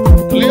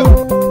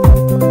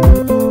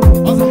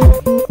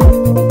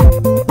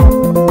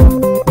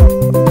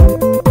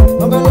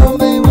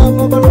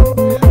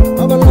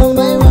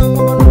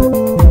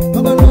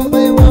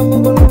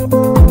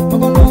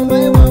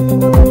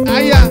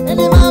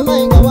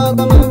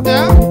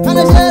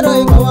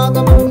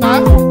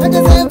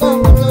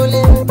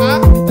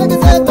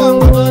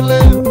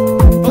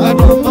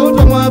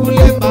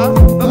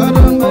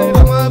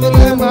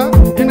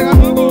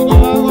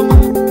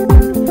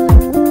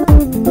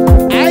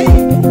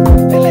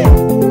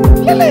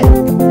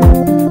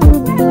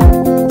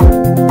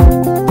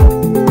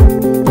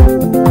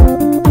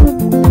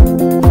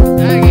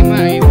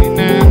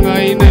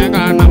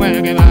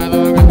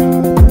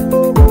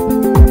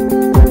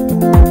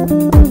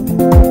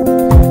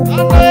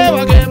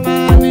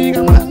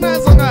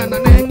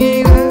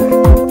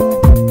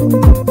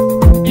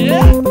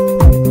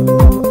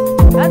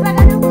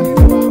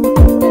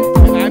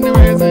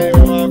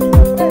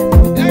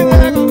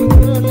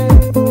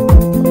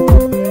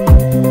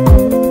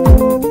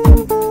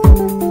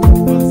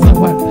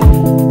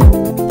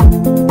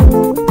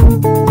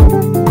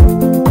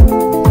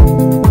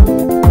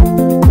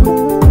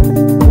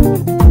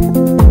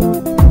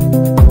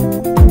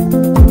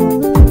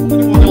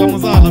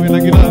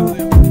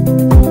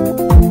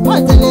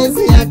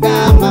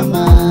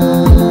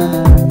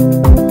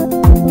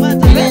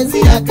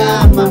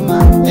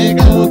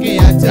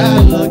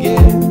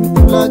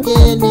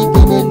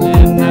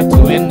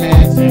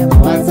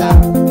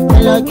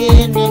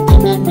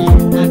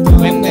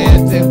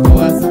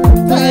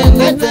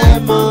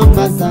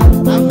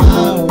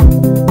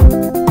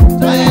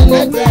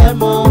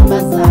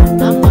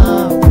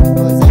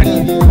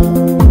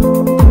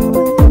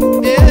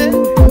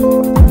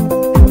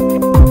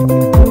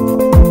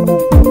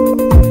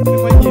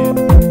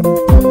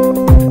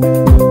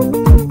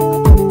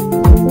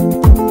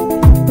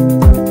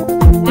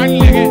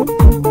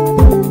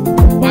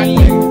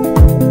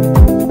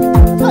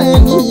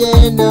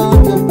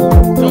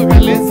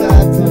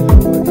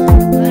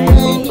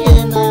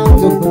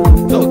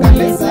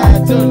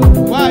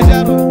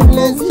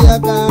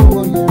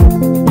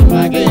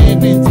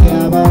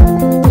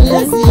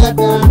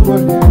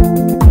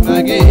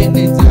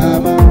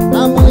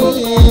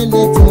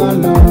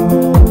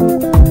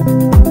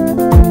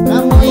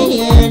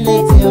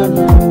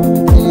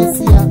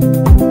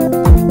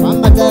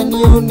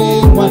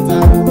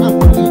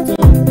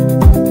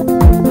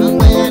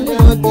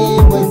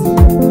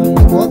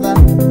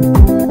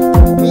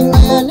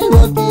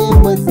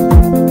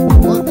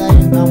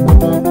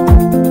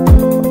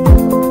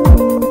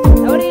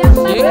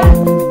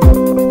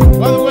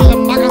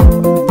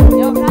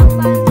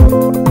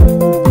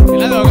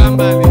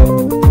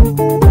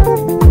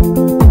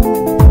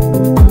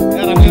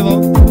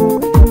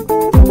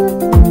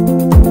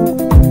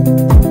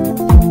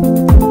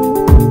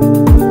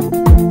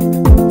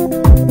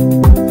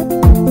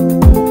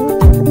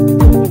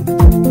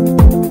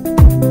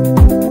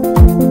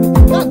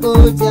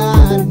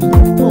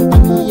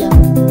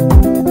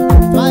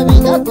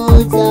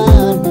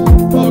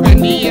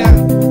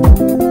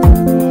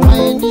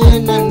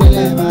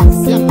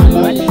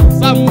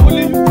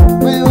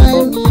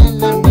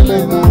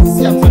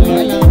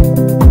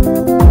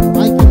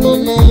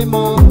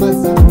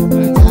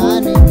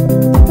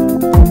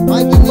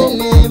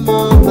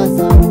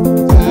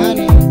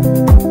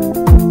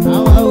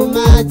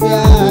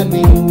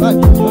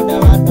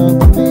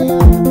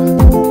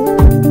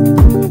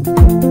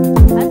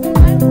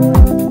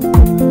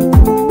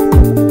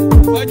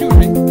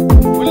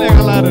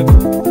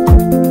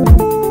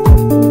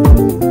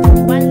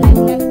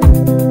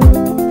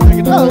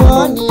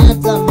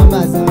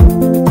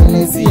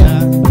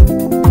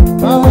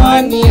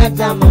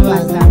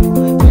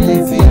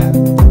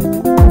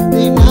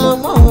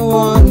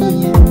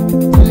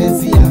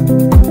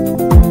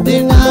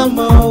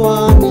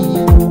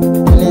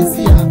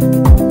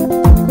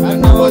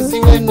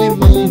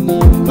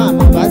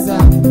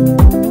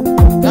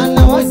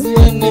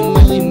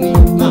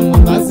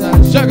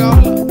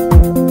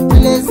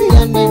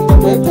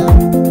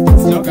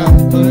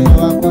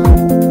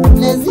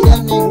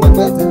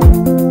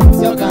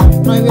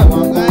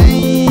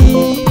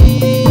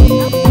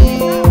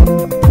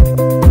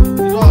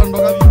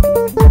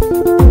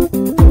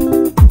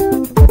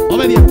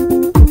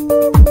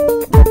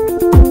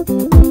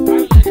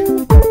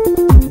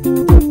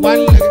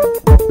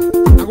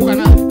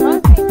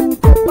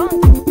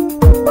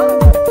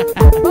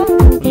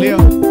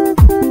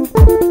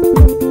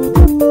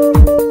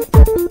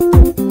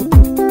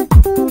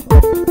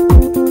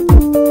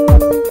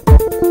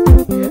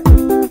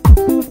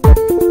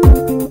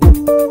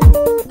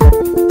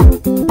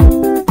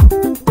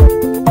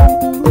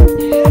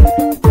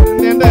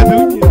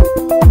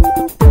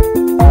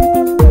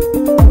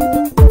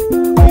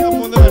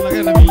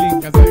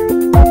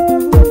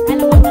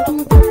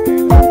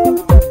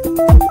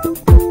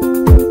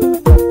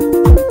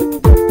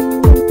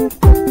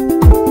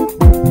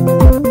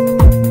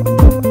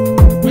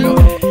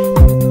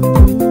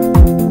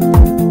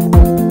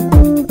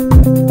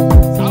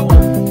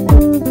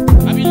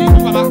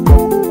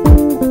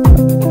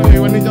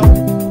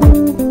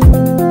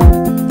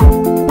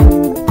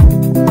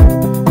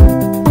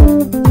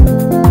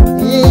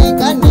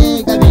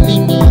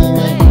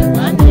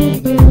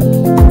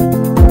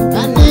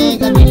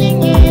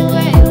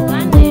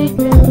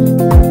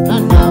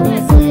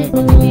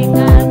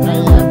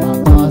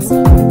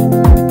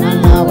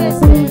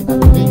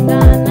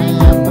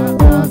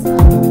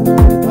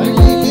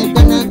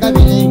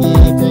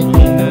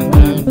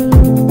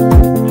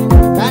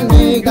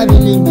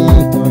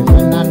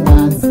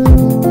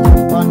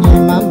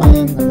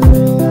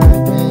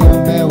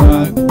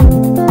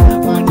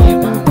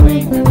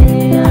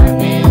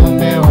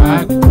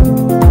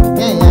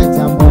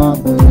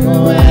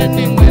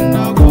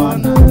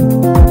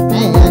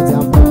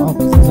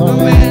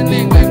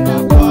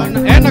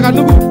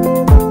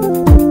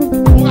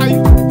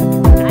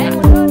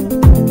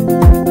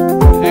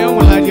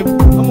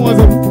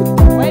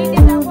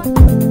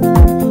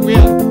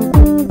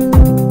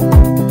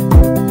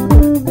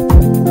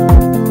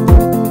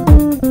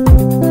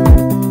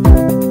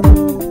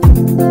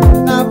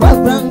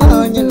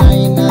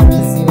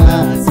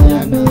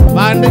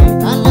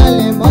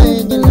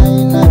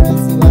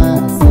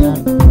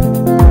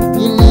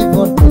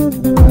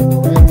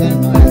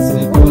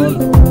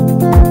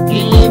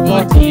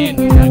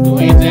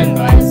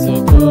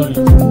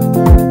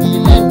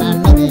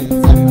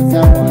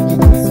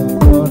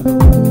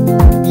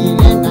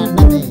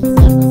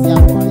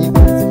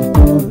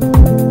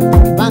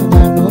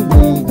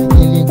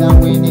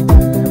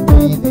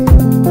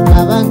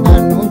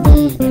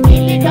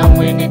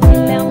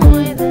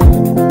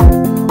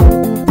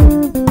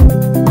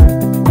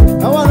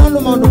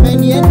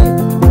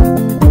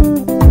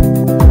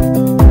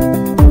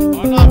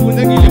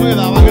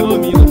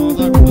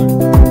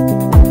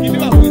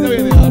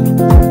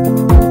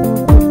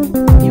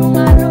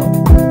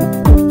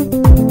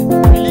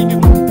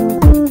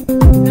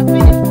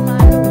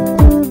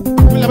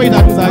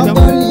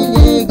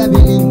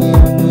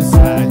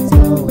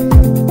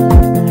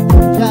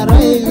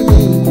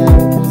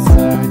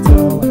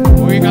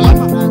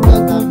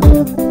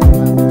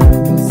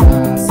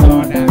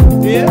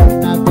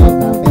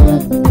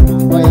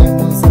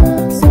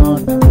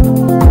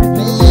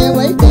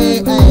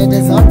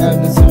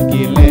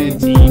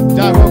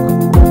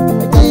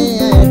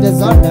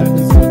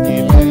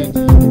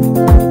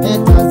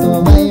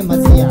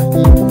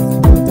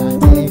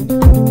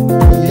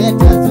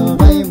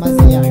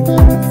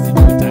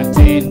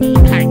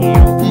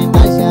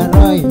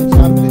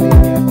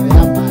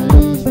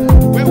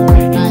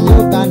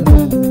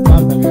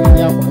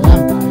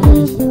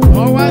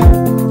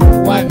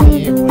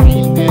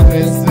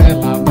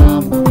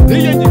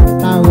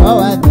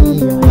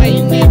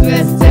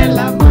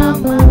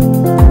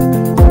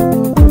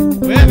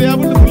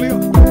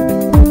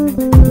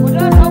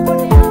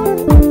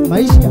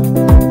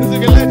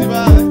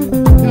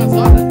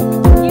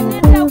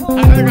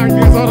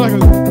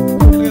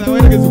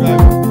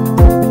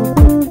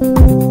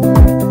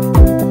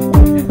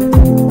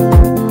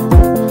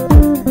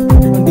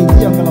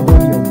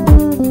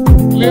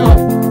Leo.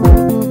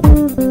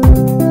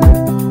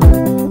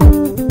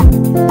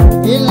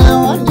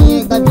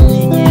 Ilawani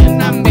kabilingi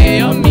Na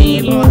mbeo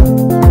milo.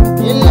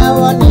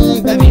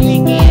 Ilawani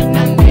kabilingi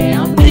Na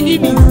mbeo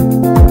milo.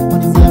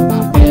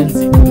 Wanasema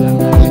Penzi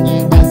kulanga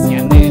wenye ngasi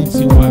ya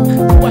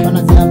network.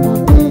 Wanasema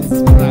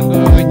penzi Kulanga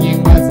wenye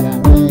ngasi ya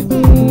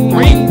network.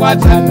 Mwingwa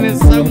tane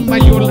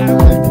sambayula.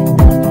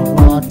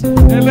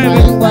 Elele.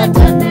 Mwingwa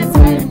tane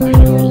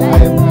sambayula.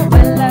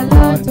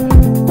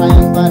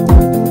 Mwingwa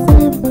tane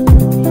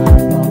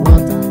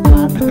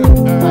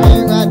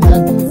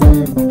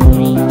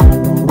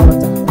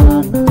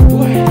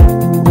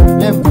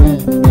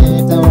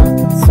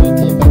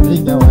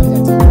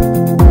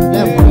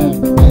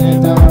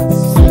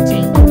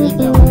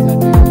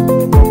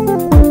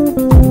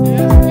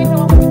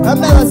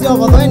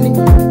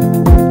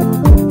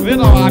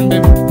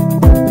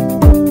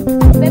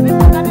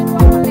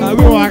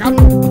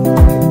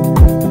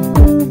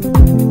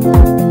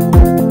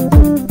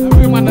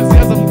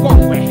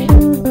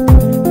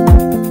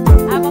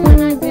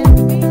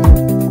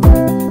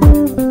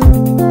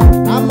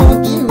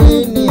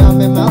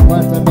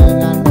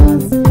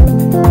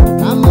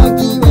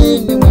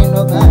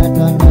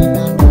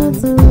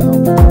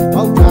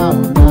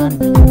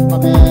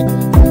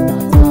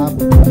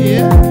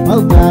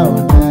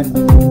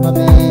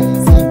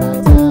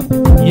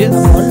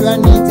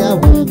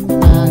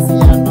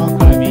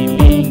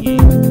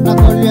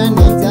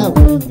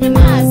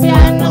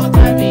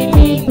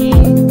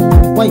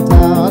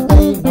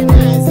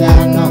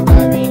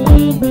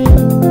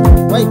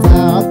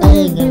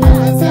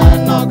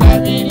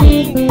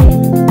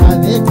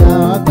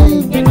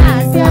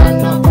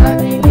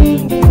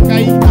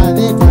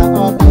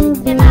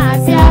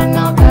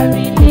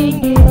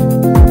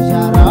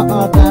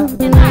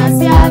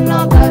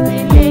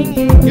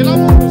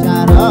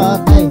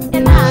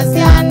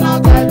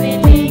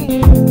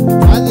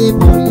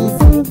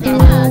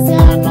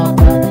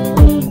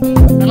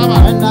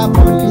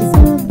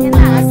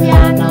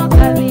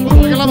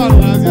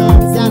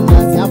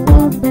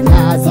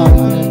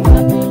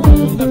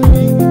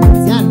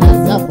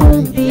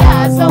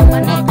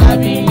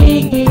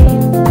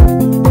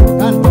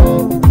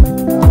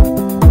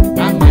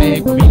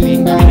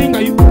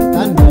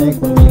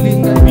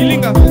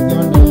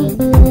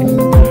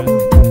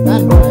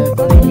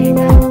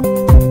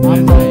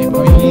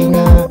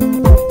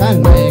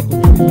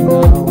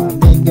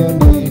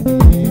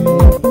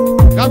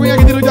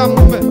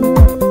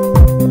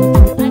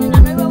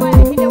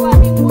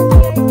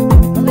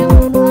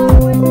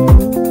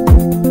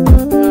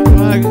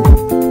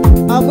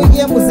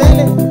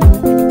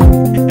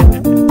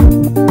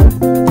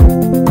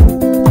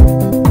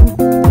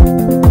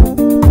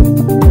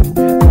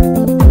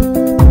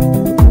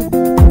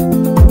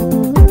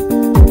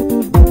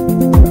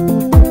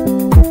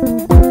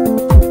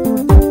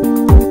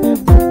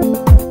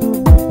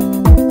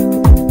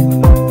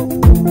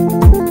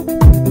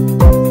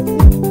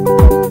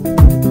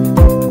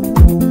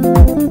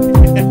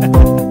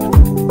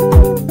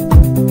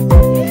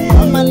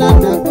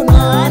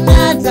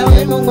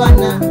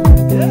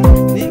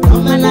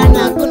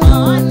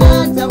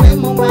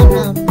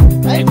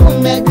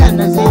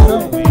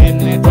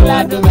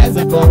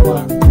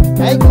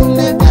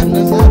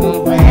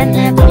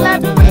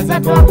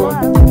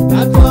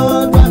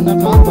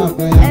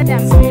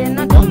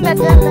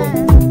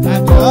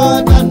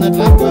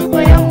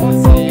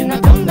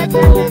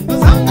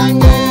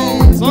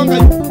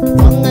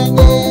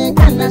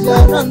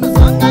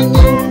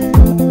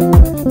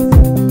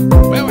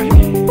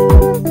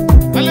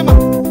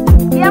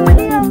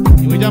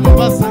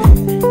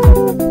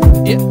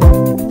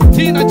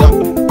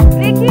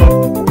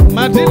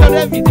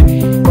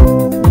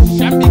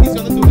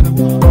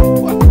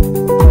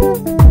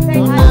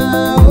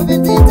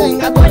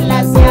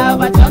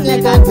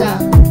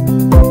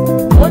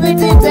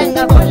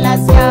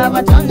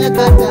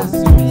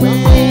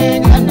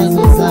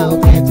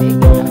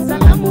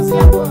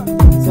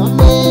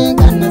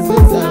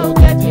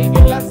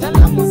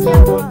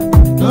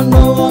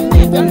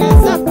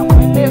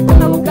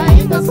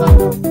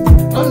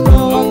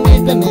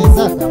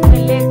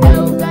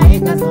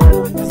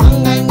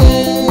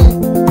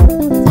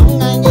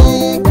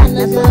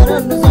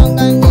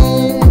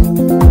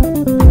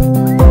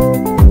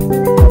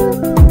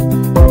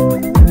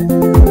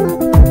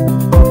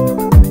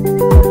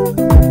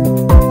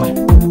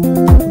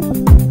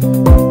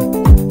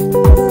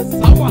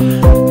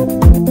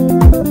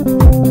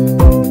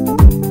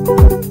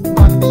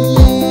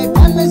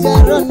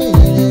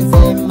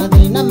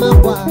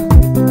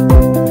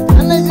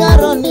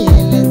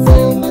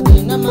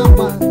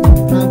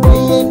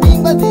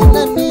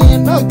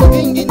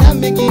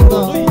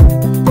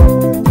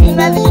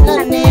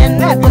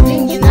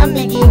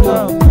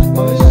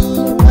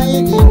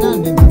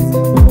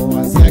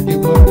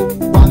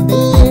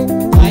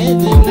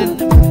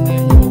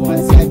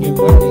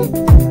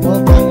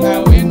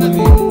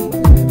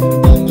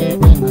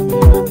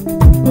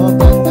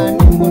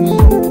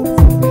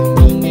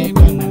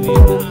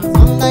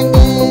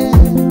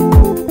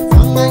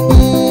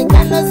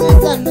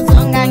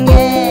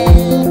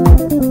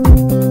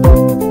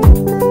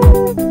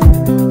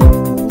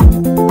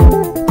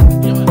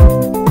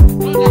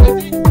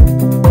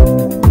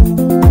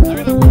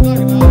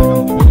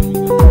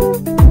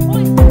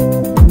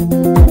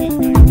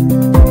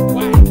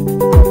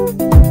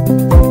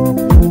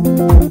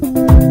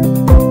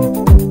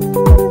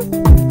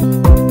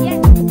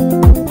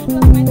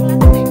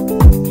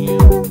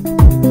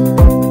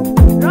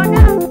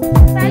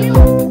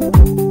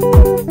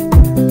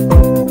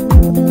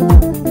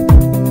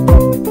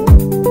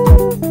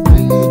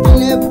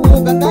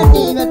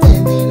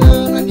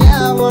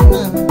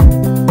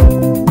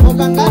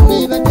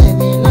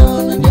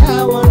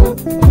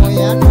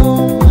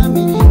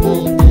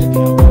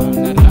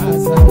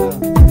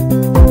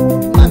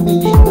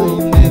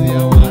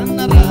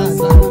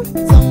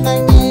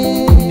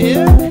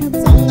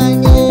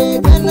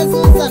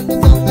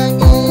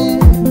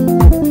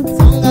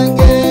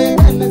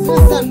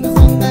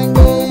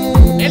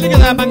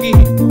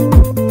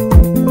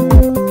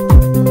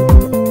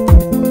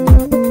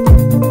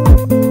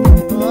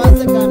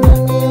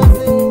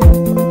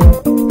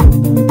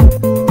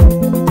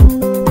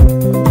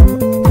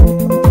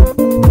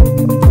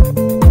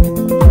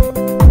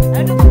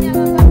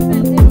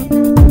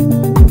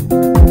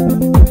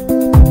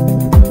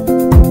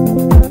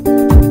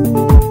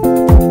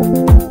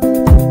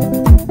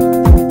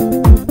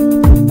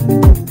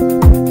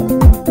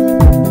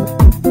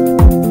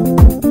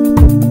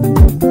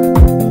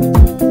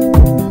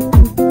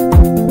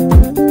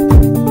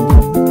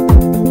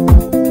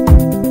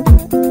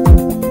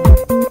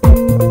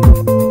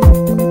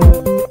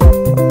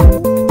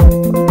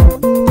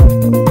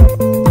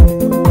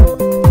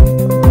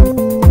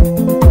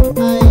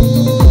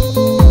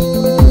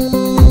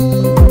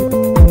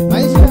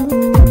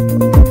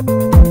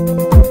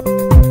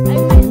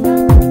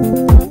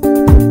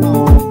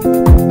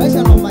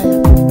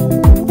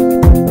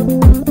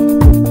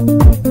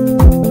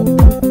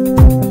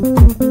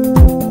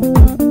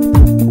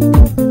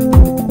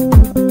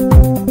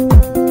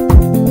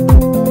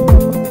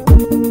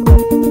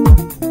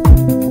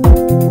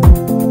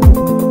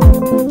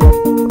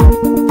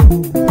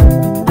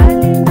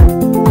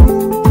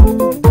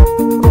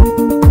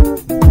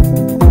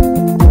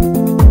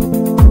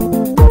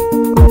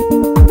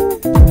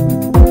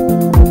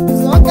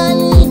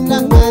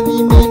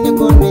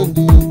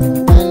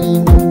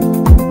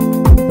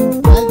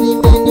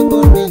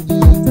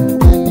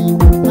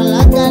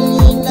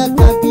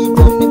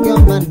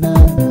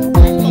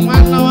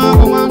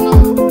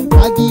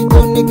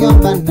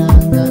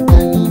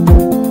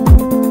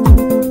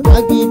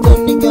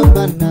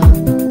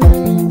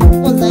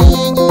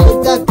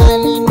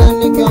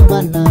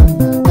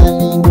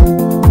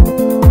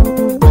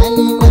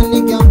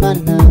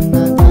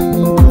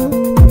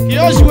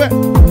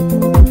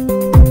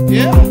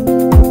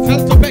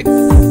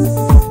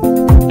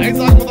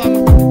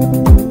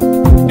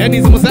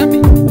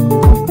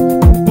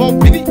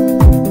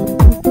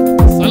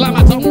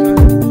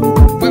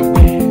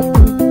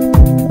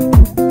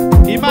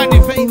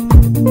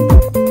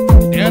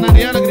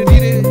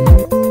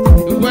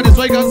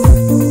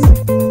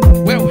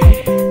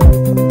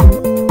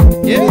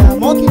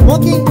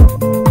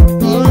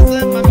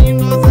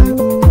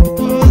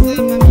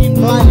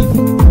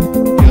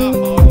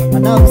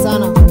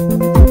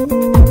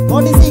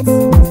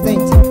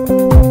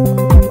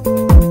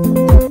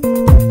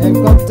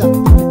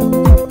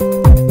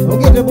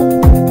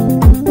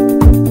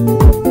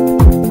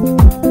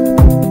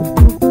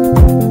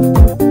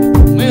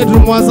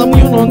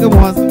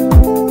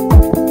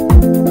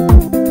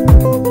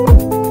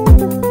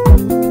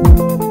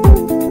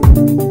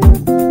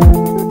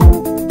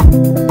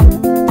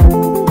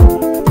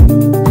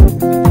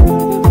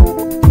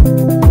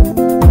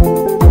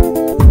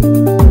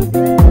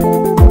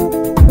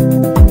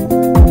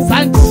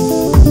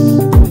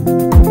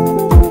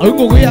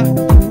Ayungo kuya.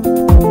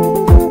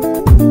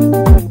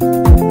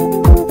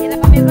 Queda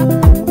pa mesa.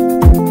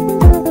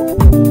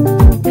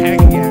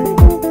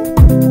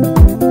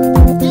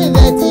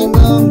 Kiveti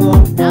ngongo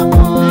na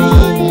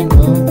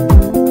moyo.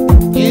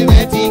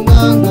 Kiveti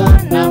ngongo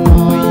na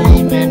moyo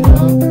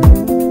imendo.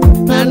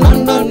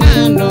 Manondo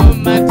nando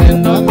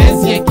matendo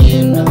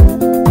mesiekindo.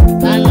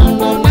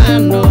 Manondo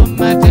nando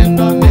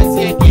matendo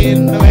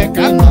mesiekindo.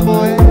 Kama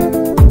boy.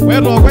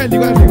 Wewe kweli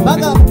kweli.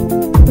 Baga.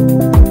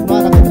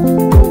 Baga beta.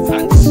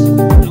 Thanks.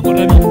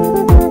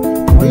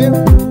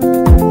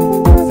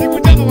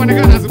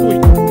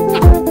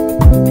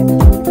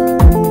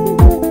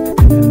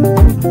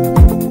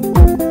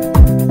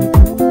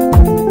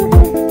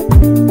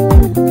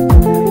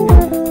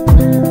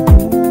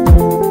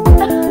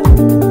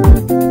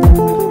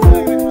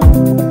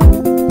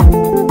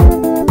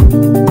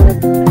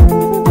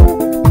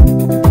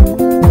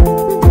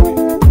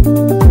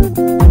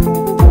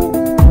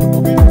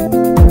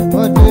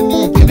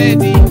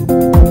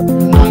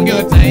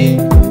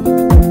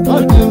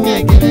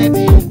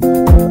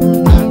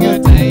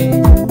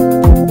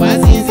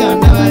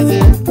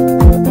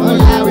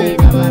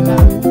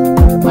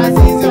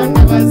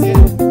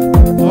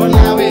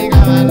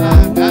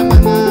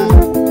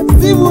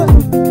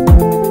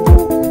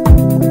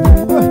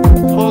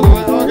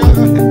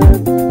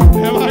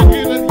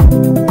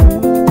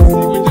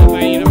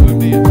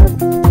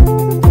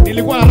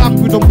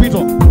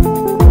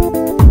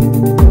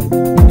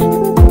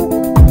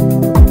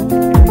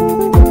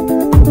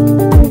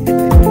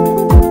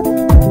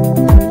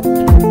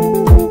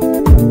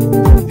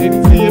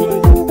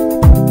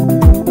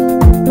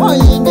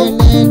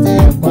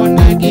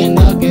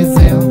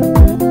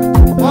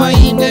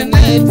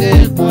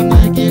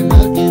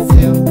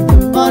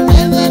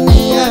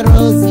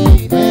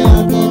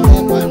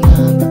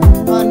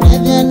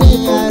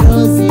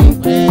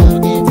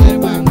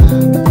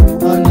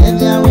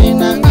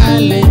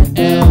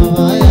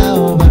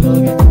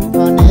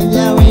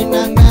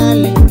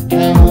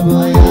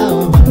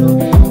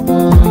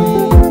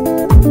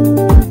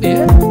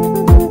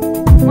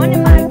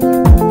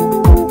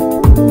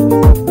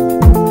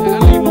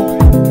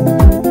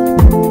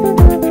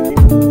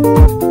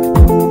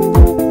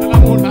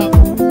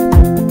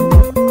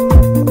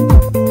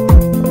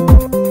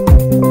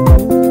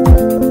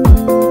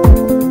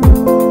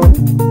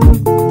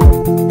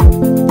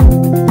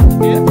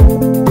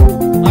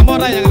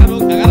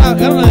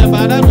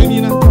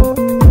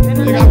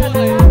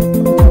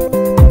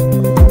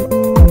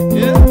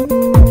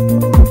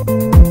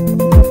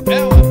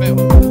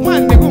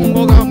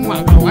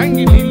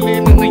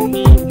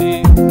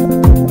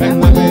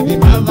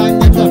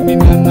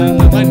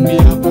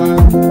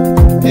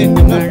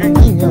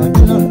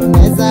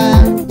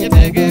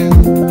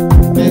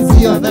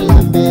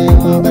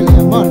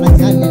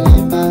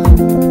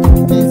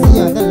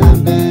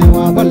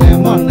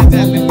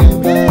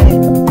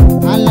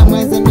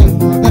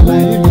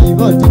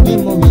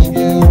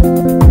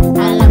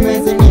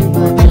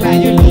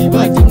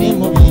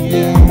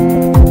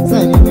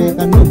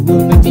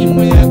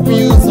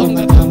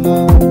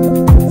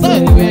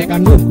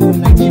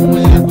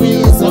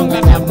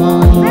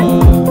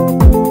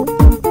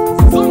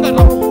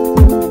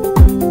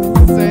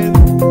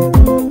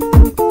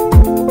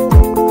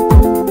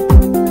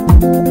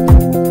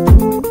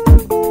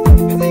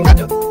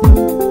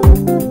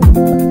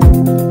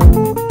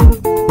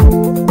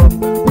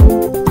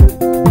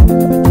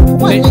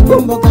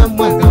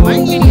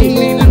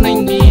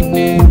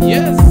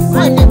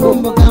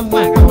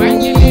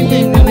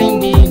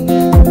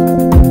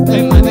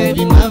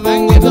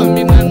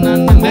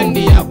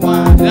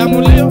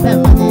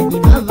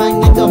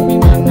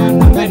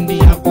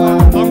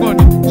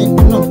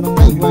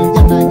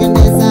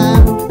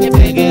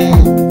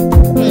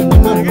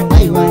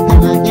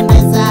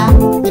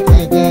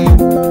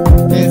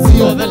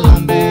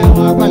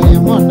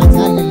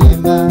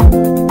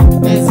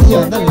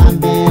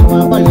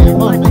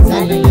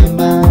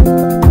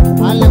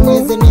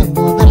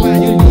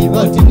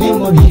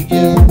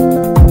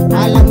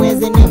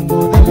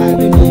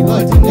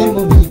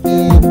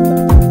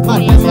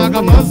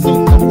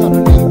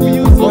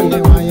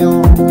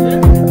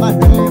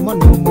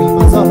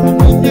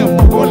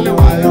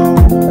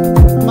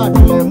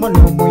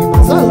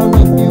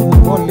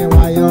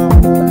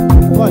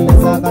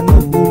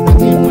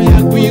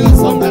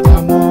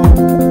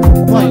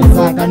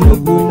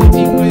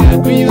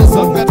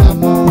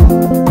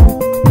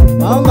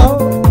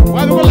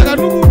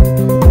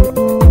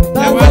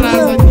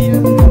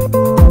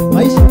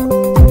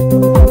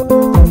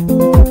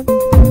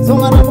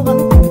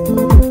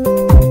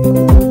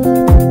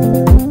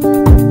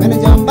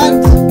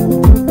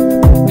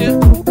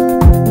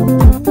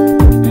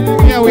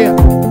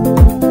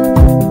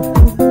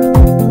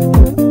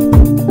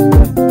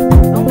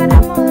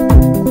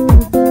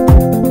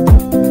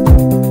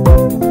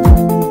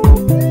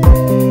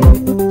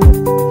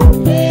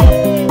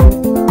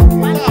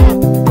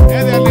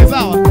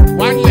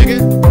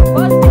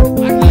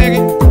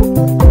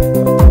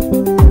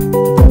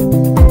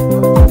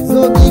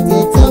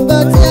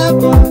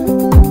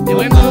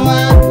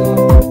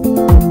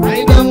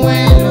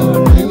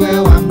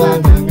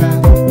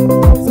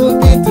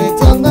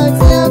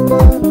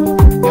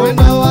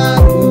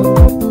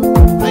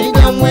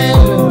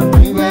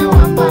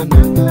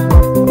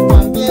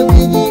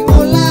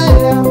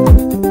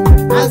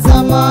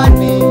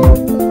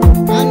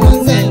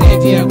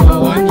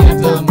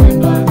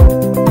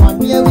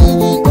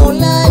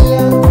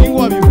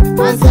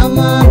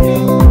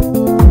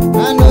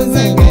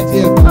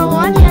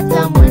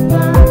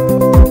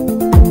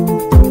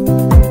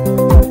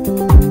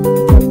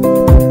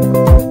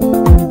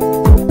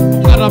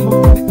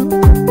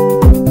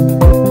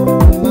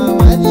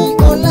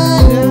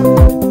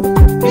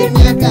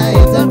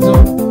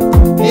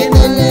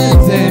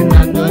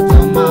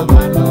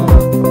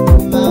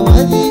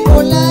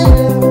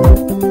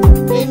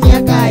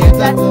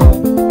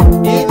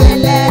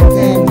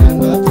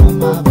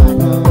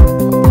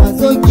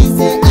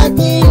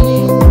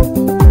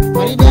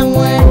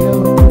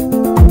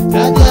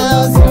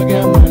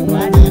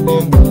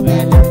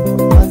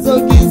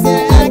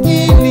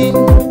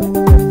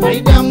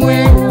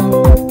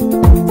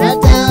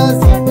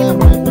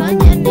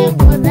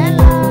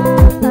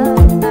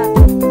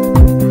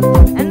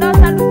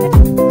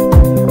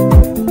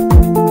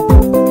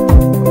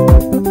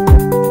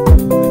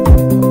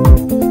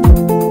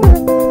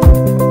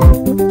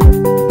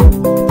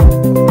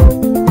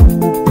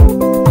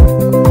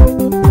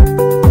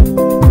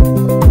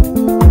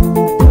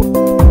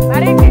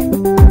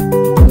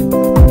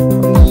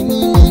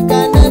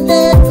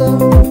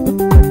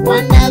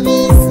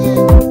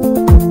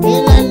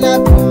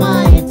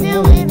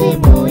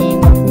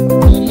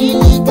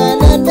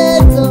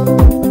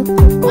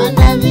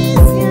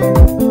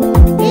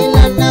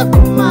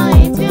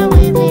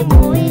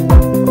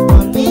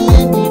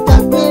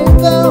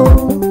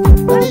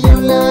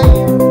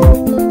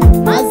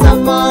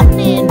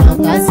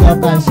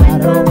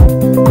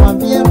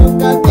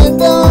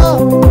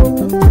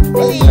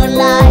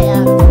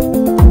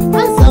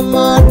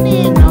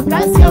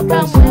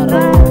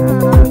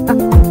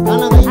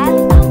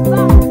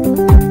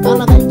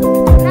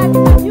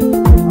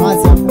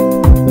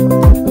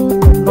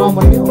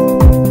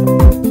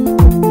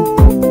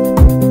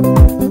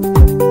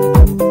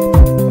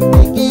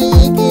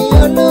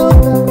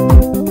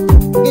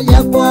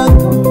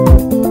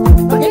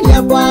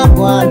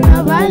 kwa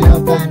na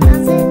baloka na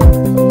se.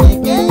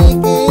 Ike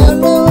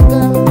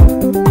oluka.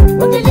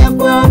 Okilia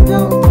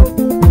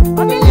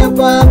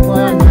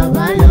kwa na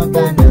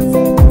baloka na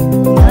se.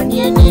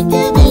 Nani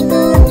nike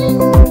binuni.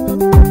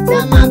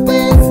 Sama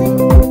pesi.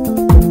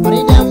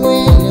 Marida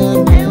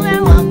mwele newe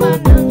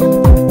wambana.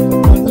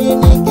 Nani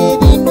nike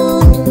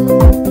binuni.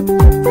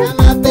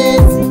 Sama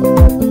pesi.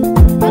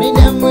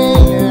 Marida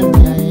mwele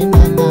newe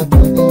wambana.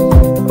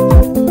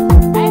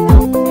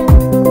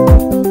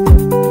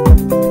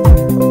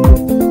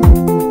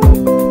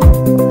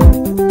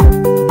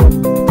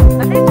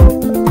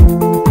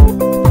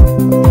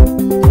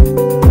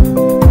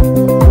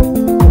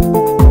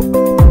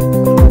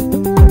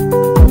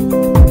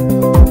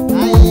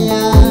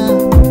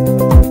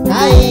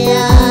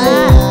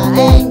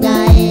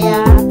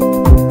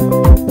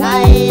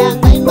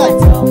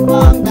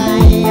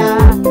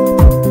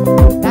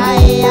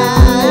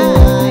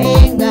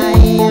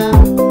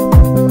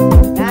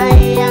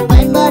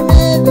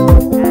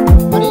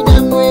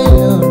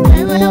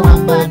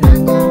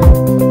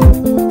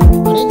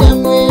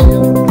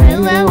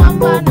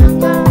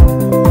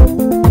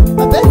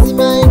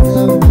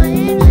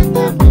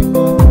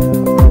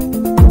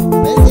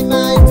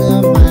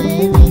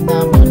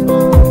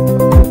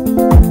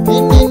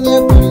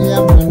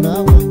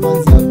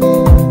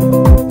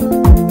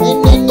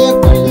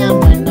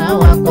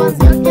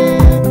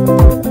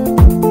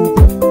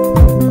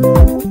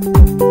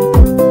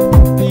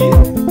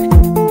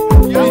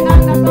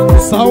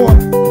 Sawa.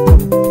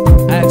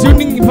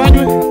 Tuning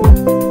ifanywe.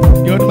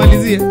 Ndio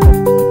tumalizie.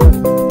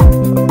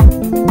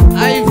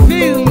 I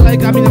feel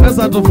like I'm in a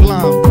desert of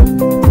love.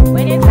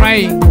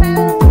 Crying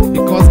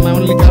because my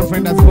only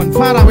girlfriend has gone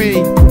far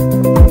away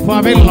for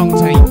a very long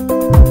time.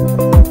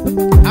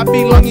 I've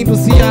been longing to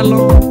see her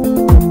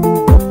alone,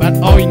 but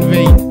all in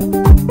vain.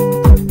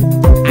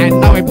 And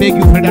now I beg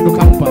you, Freda, to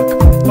come back.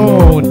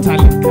 Oh,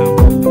 darling,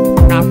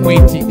 come. I'm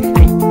waiting.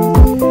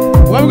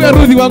 Why we going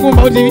to do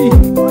Ngumbau TV?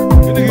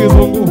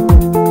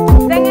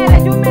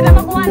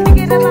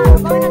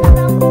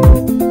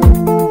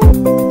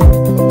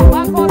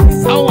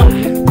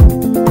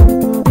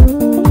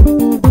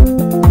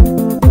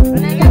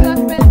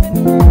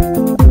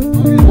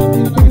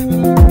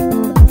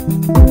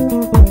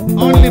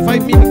 Only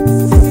 5 minutes.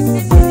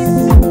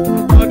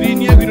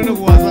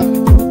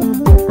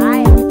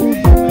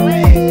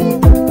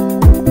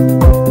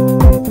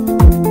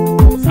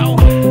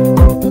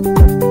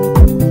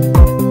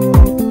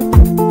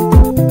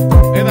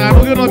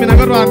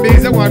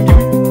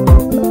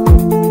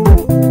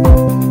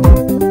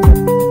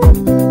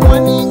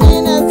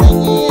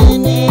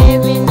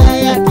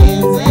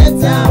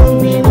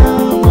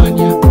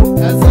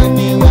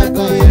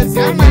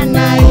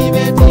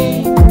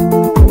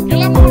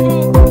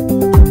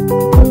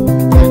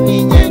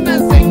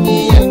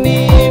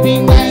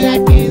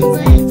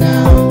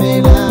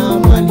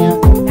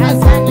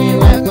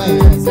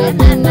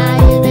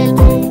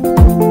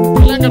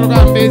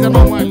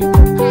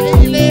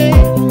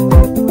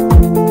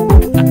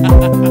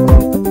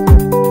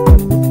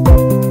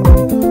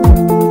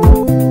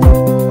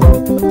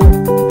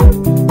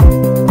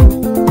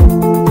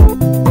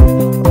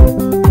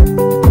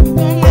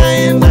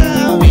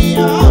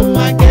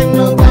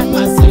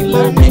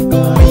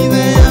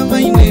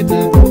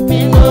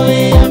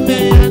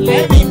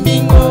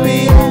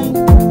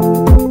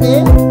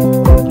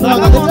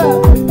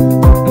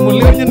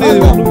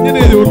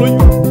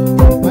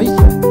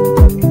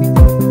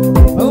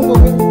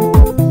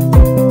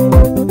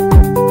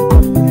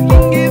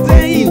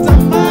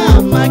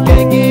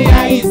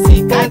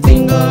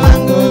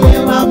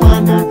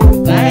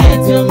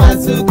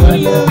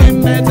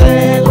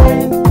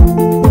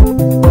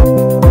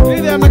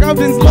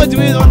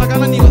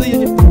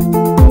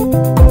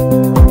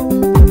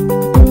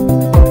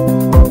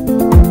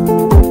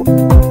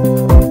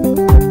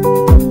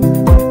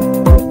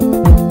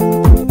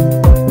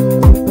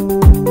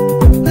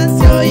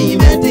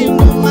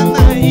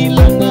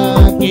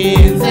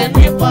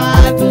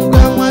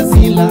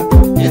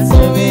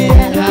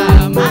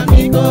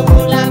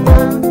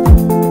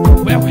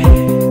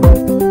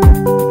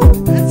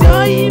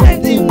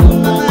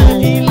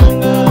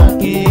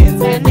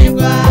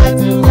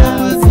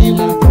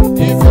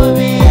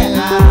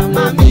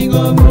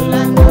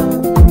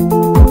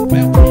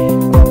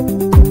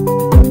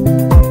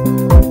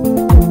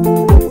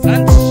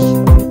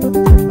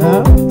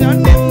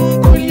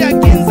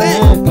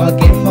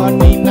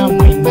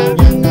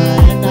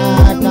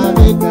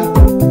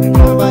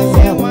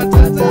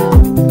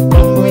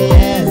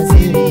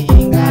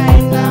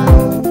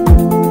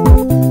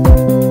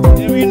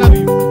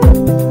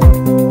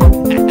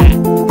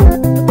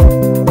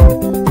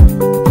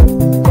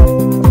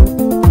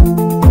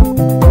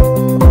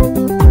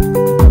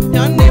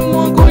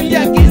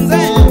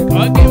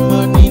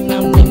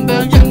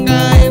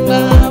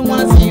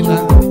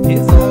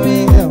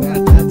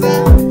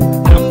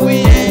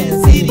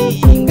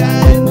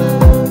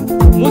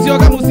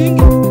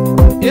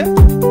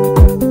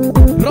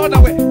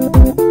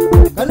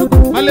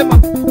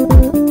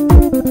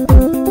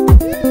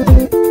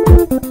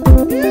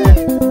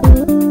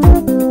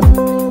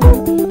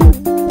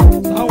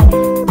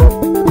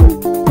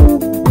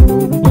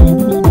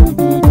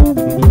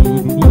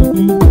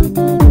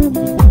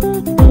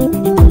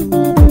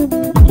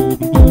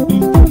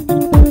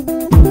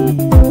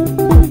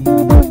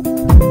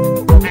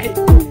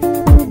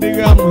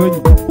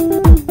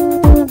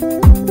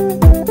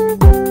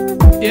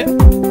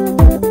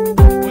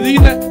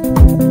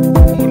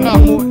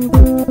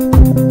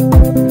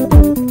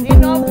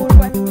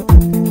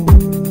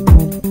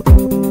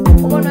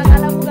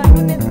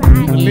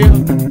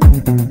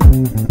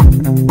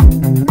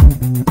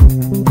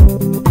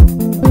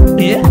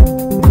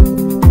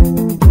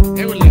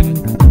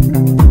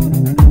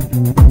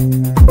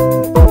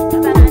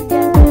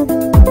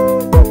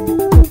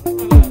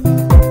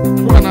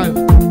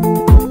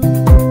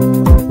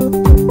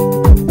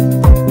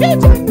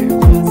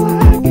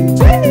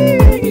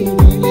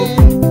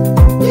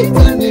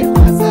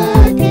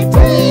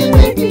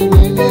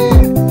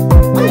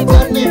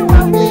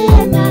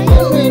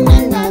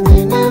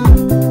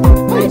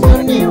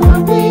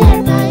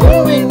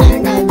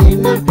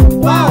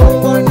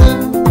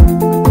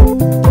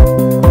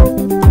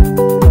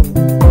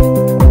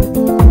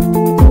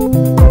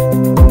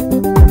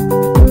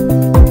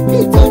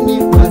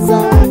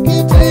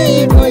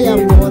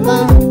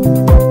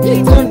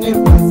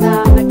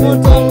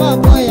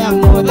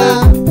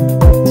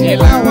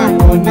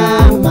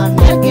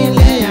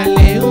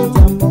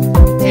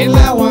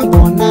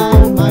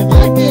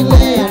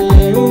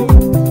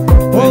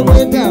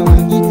 kweta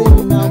wangite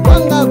na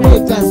kwanga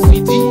kweta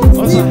sweetie.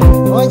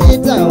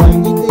 Ojita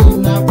wangite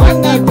na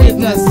kwanga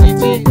kweta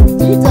sweetie.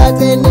 Tita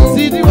tene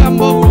Sidi wa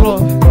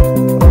mbovulo.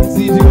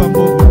 Sidi wa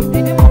mbovulo.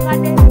 Sidi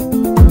mukade.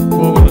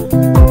 Mbovulo.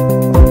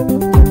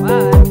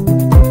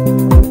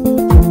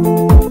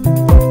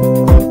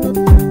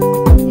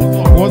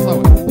 Waza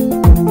we.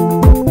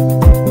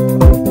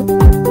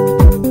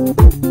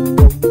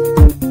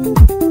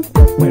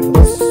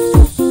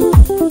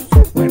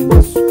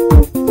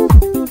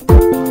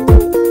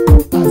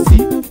 Así.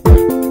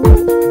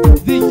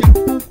 Dija.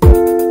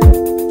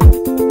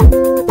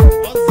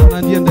 Waza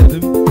na ndienda tu.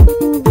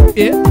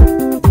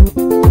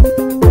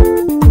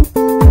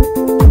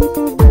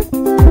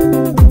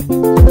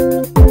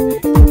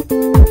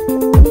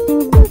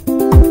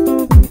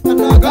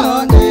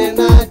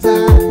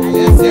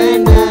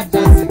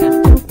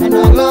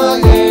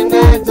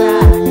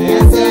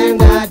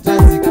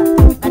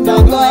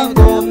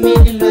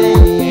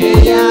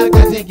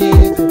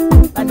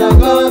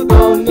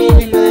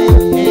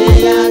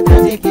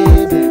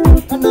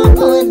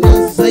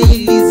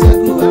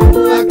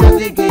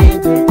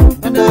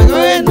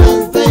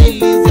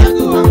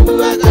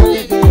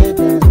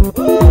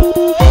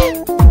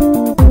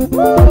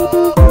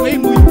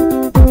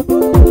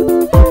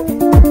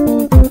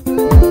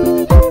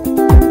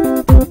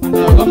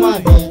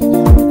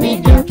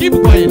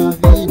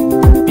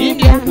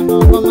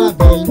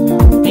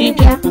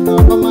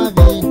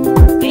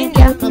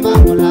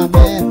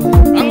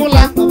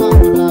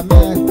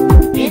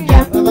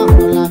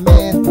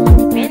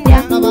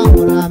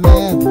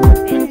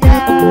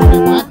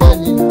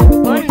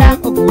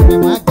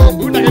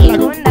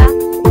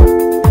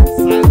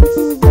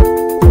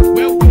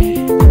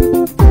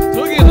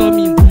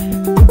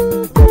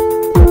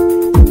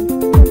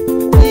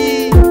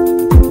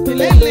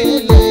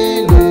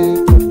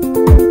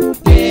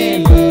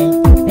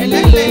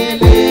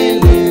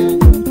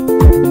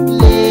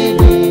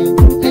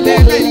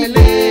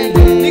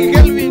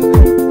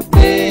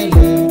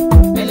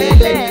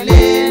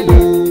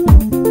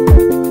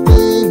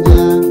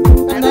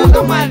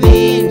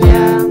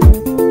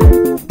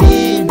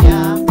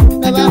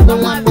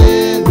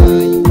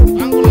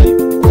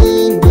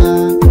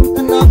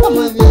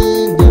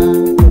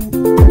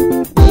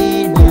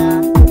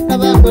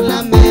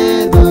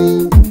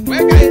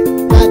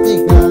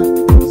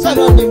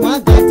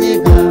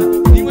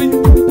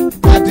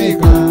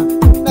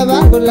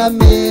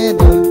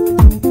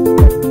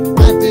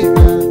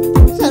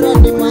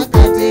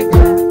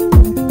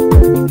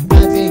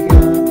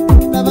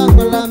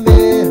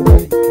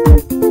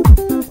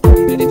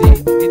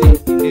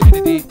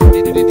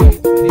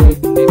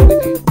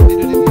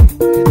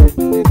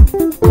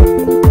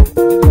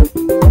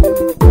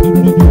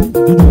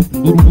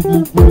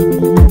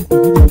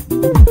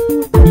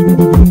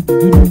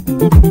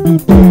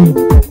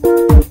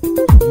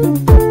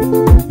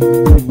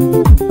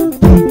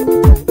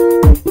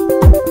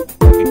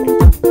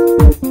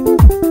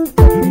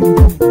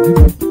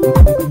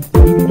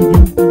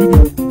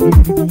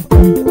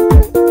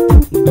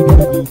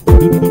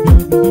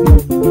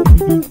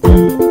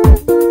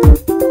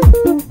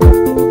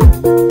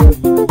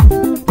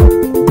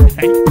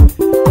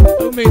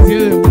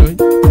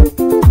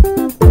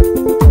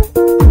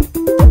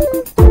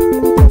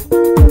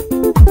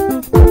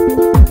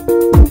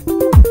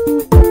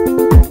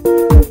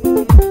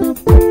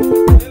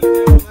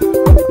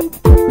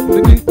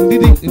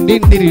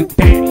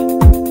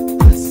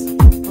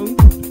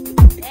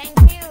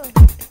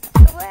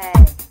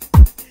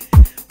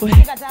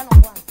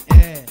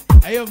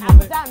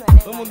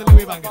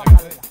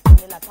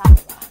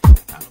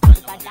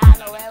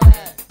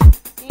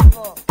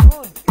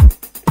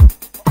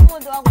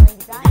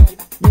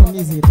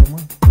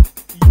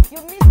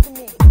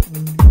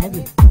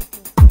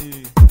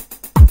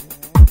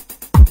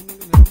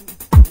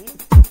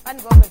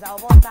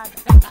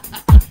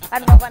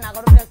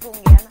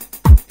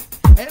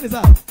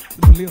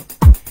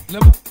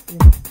 Lemo.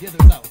 Dia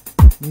sawa.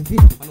 Ni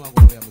vipi? Maana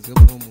wangu ya mzee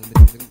wangu muende.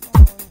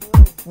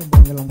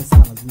 Mbongela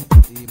msana zima.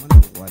 Maana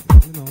wapi?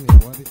 Mimi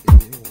naongea wapi?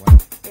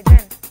 Wapi?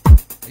 Adrian.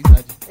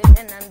 Aisaje?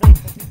 Adrian Android.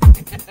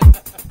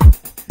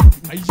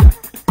 Aisha.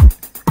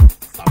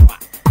 Sawa.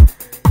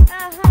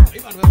 Aha.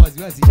 Iba ndo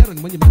waziwazi. Sharon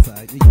mwenye masa.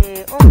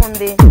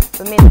 Omunde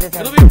tumende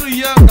tena. Ndio vitu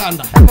ya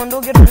kanda. Omunde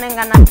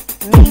ukitunengana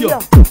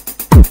milio.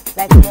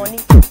 Like money.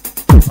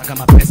 Saka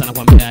mapesa na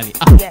kwambia yani.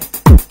 Yes.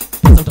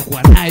 Pesa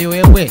utakuwa nayo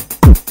wewe.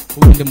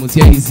 Uende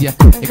muzia hisia.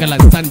 Ekala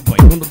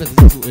standpoint. Ndo tatu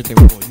zetu ete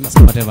kwa.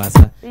 Unasapata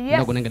vasa.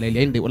 Ndio kunenga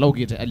ile ende wala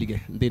ukite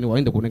alige. Ndeni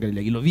waende kunenga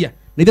ile ilovia.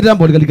 Nite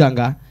tambo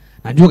ligalikanga.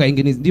 Najua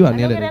kaingeni ndio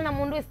anele. Ndio na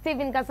mundu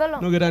Steven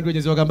Kasolo. No gera ndwe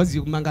nyezo kamba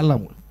si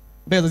kumangalamu.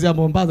 Pesa cia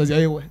Mombasa cia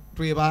yewe.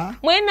 Tuiba.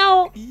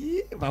 Mwenao.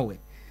 Bawe.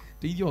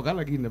 Tiyo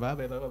kala kine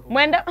baba.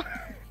 Mwenda.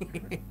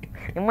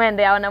 Ni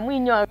mwende yaona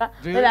mwinyoka.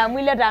 Ndio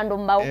mwile ta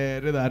Ngumbau.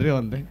 Reda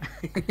rionde.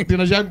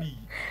 Tuna jambi.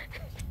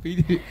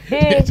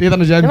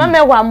 Tena jambi.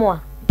 Mama kuamua.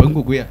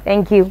 pangu kuya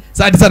Thank you.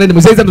 sadi sana ndi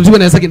musenza ndo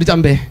chimene sakindu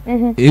chambe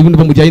ndi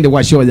pamuja inde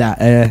kwa show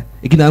ya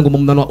ikina yangu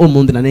mumnano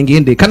omundi na nenge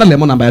inde kana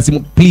Lemo namba ya simu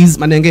please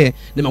manenge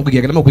ndi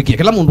makukikia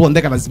kala mundu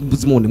ondeka na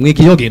simoni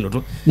mwiki yoge ino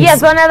tu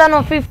Yes, wanaweza no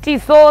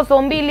 50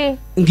 so mbili.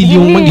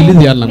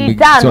 ngili ya langu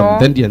Tano.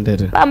 so ndi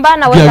ndete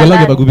Pambana kia wewe.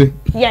 galaga bagube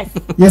Yes.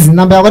 Yes,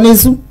 namba yako ni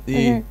isu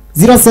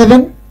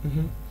 07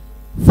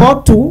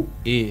 42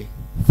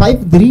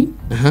 53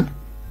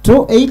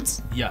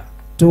 28 yeah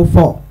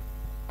 24.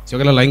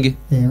 siogala langi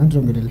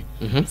Androngedele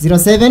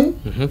 07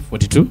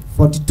 42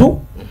 42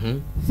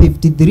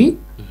 53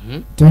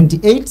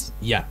 28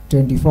 yeah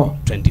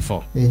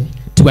 24.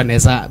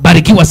 tuaneza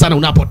barikiwa sana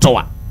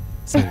unapotoa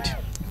asante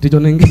ndicho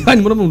nengi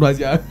hani mbona mtu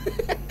azia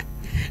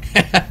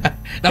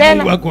na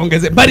Mungu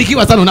akuongeze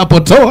barikiwa sana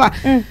unapotoa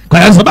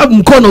kwa sababu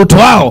mkono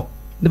utoao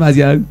ni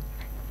bazia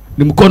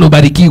ni mkono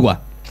barikiwa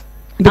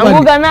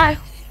Anguka nayo.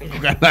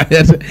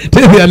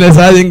 Tebe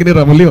anaweza nyingine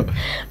ramulio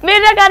Mimi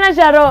Kana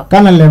Sharon.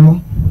 Kana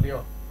Lemo.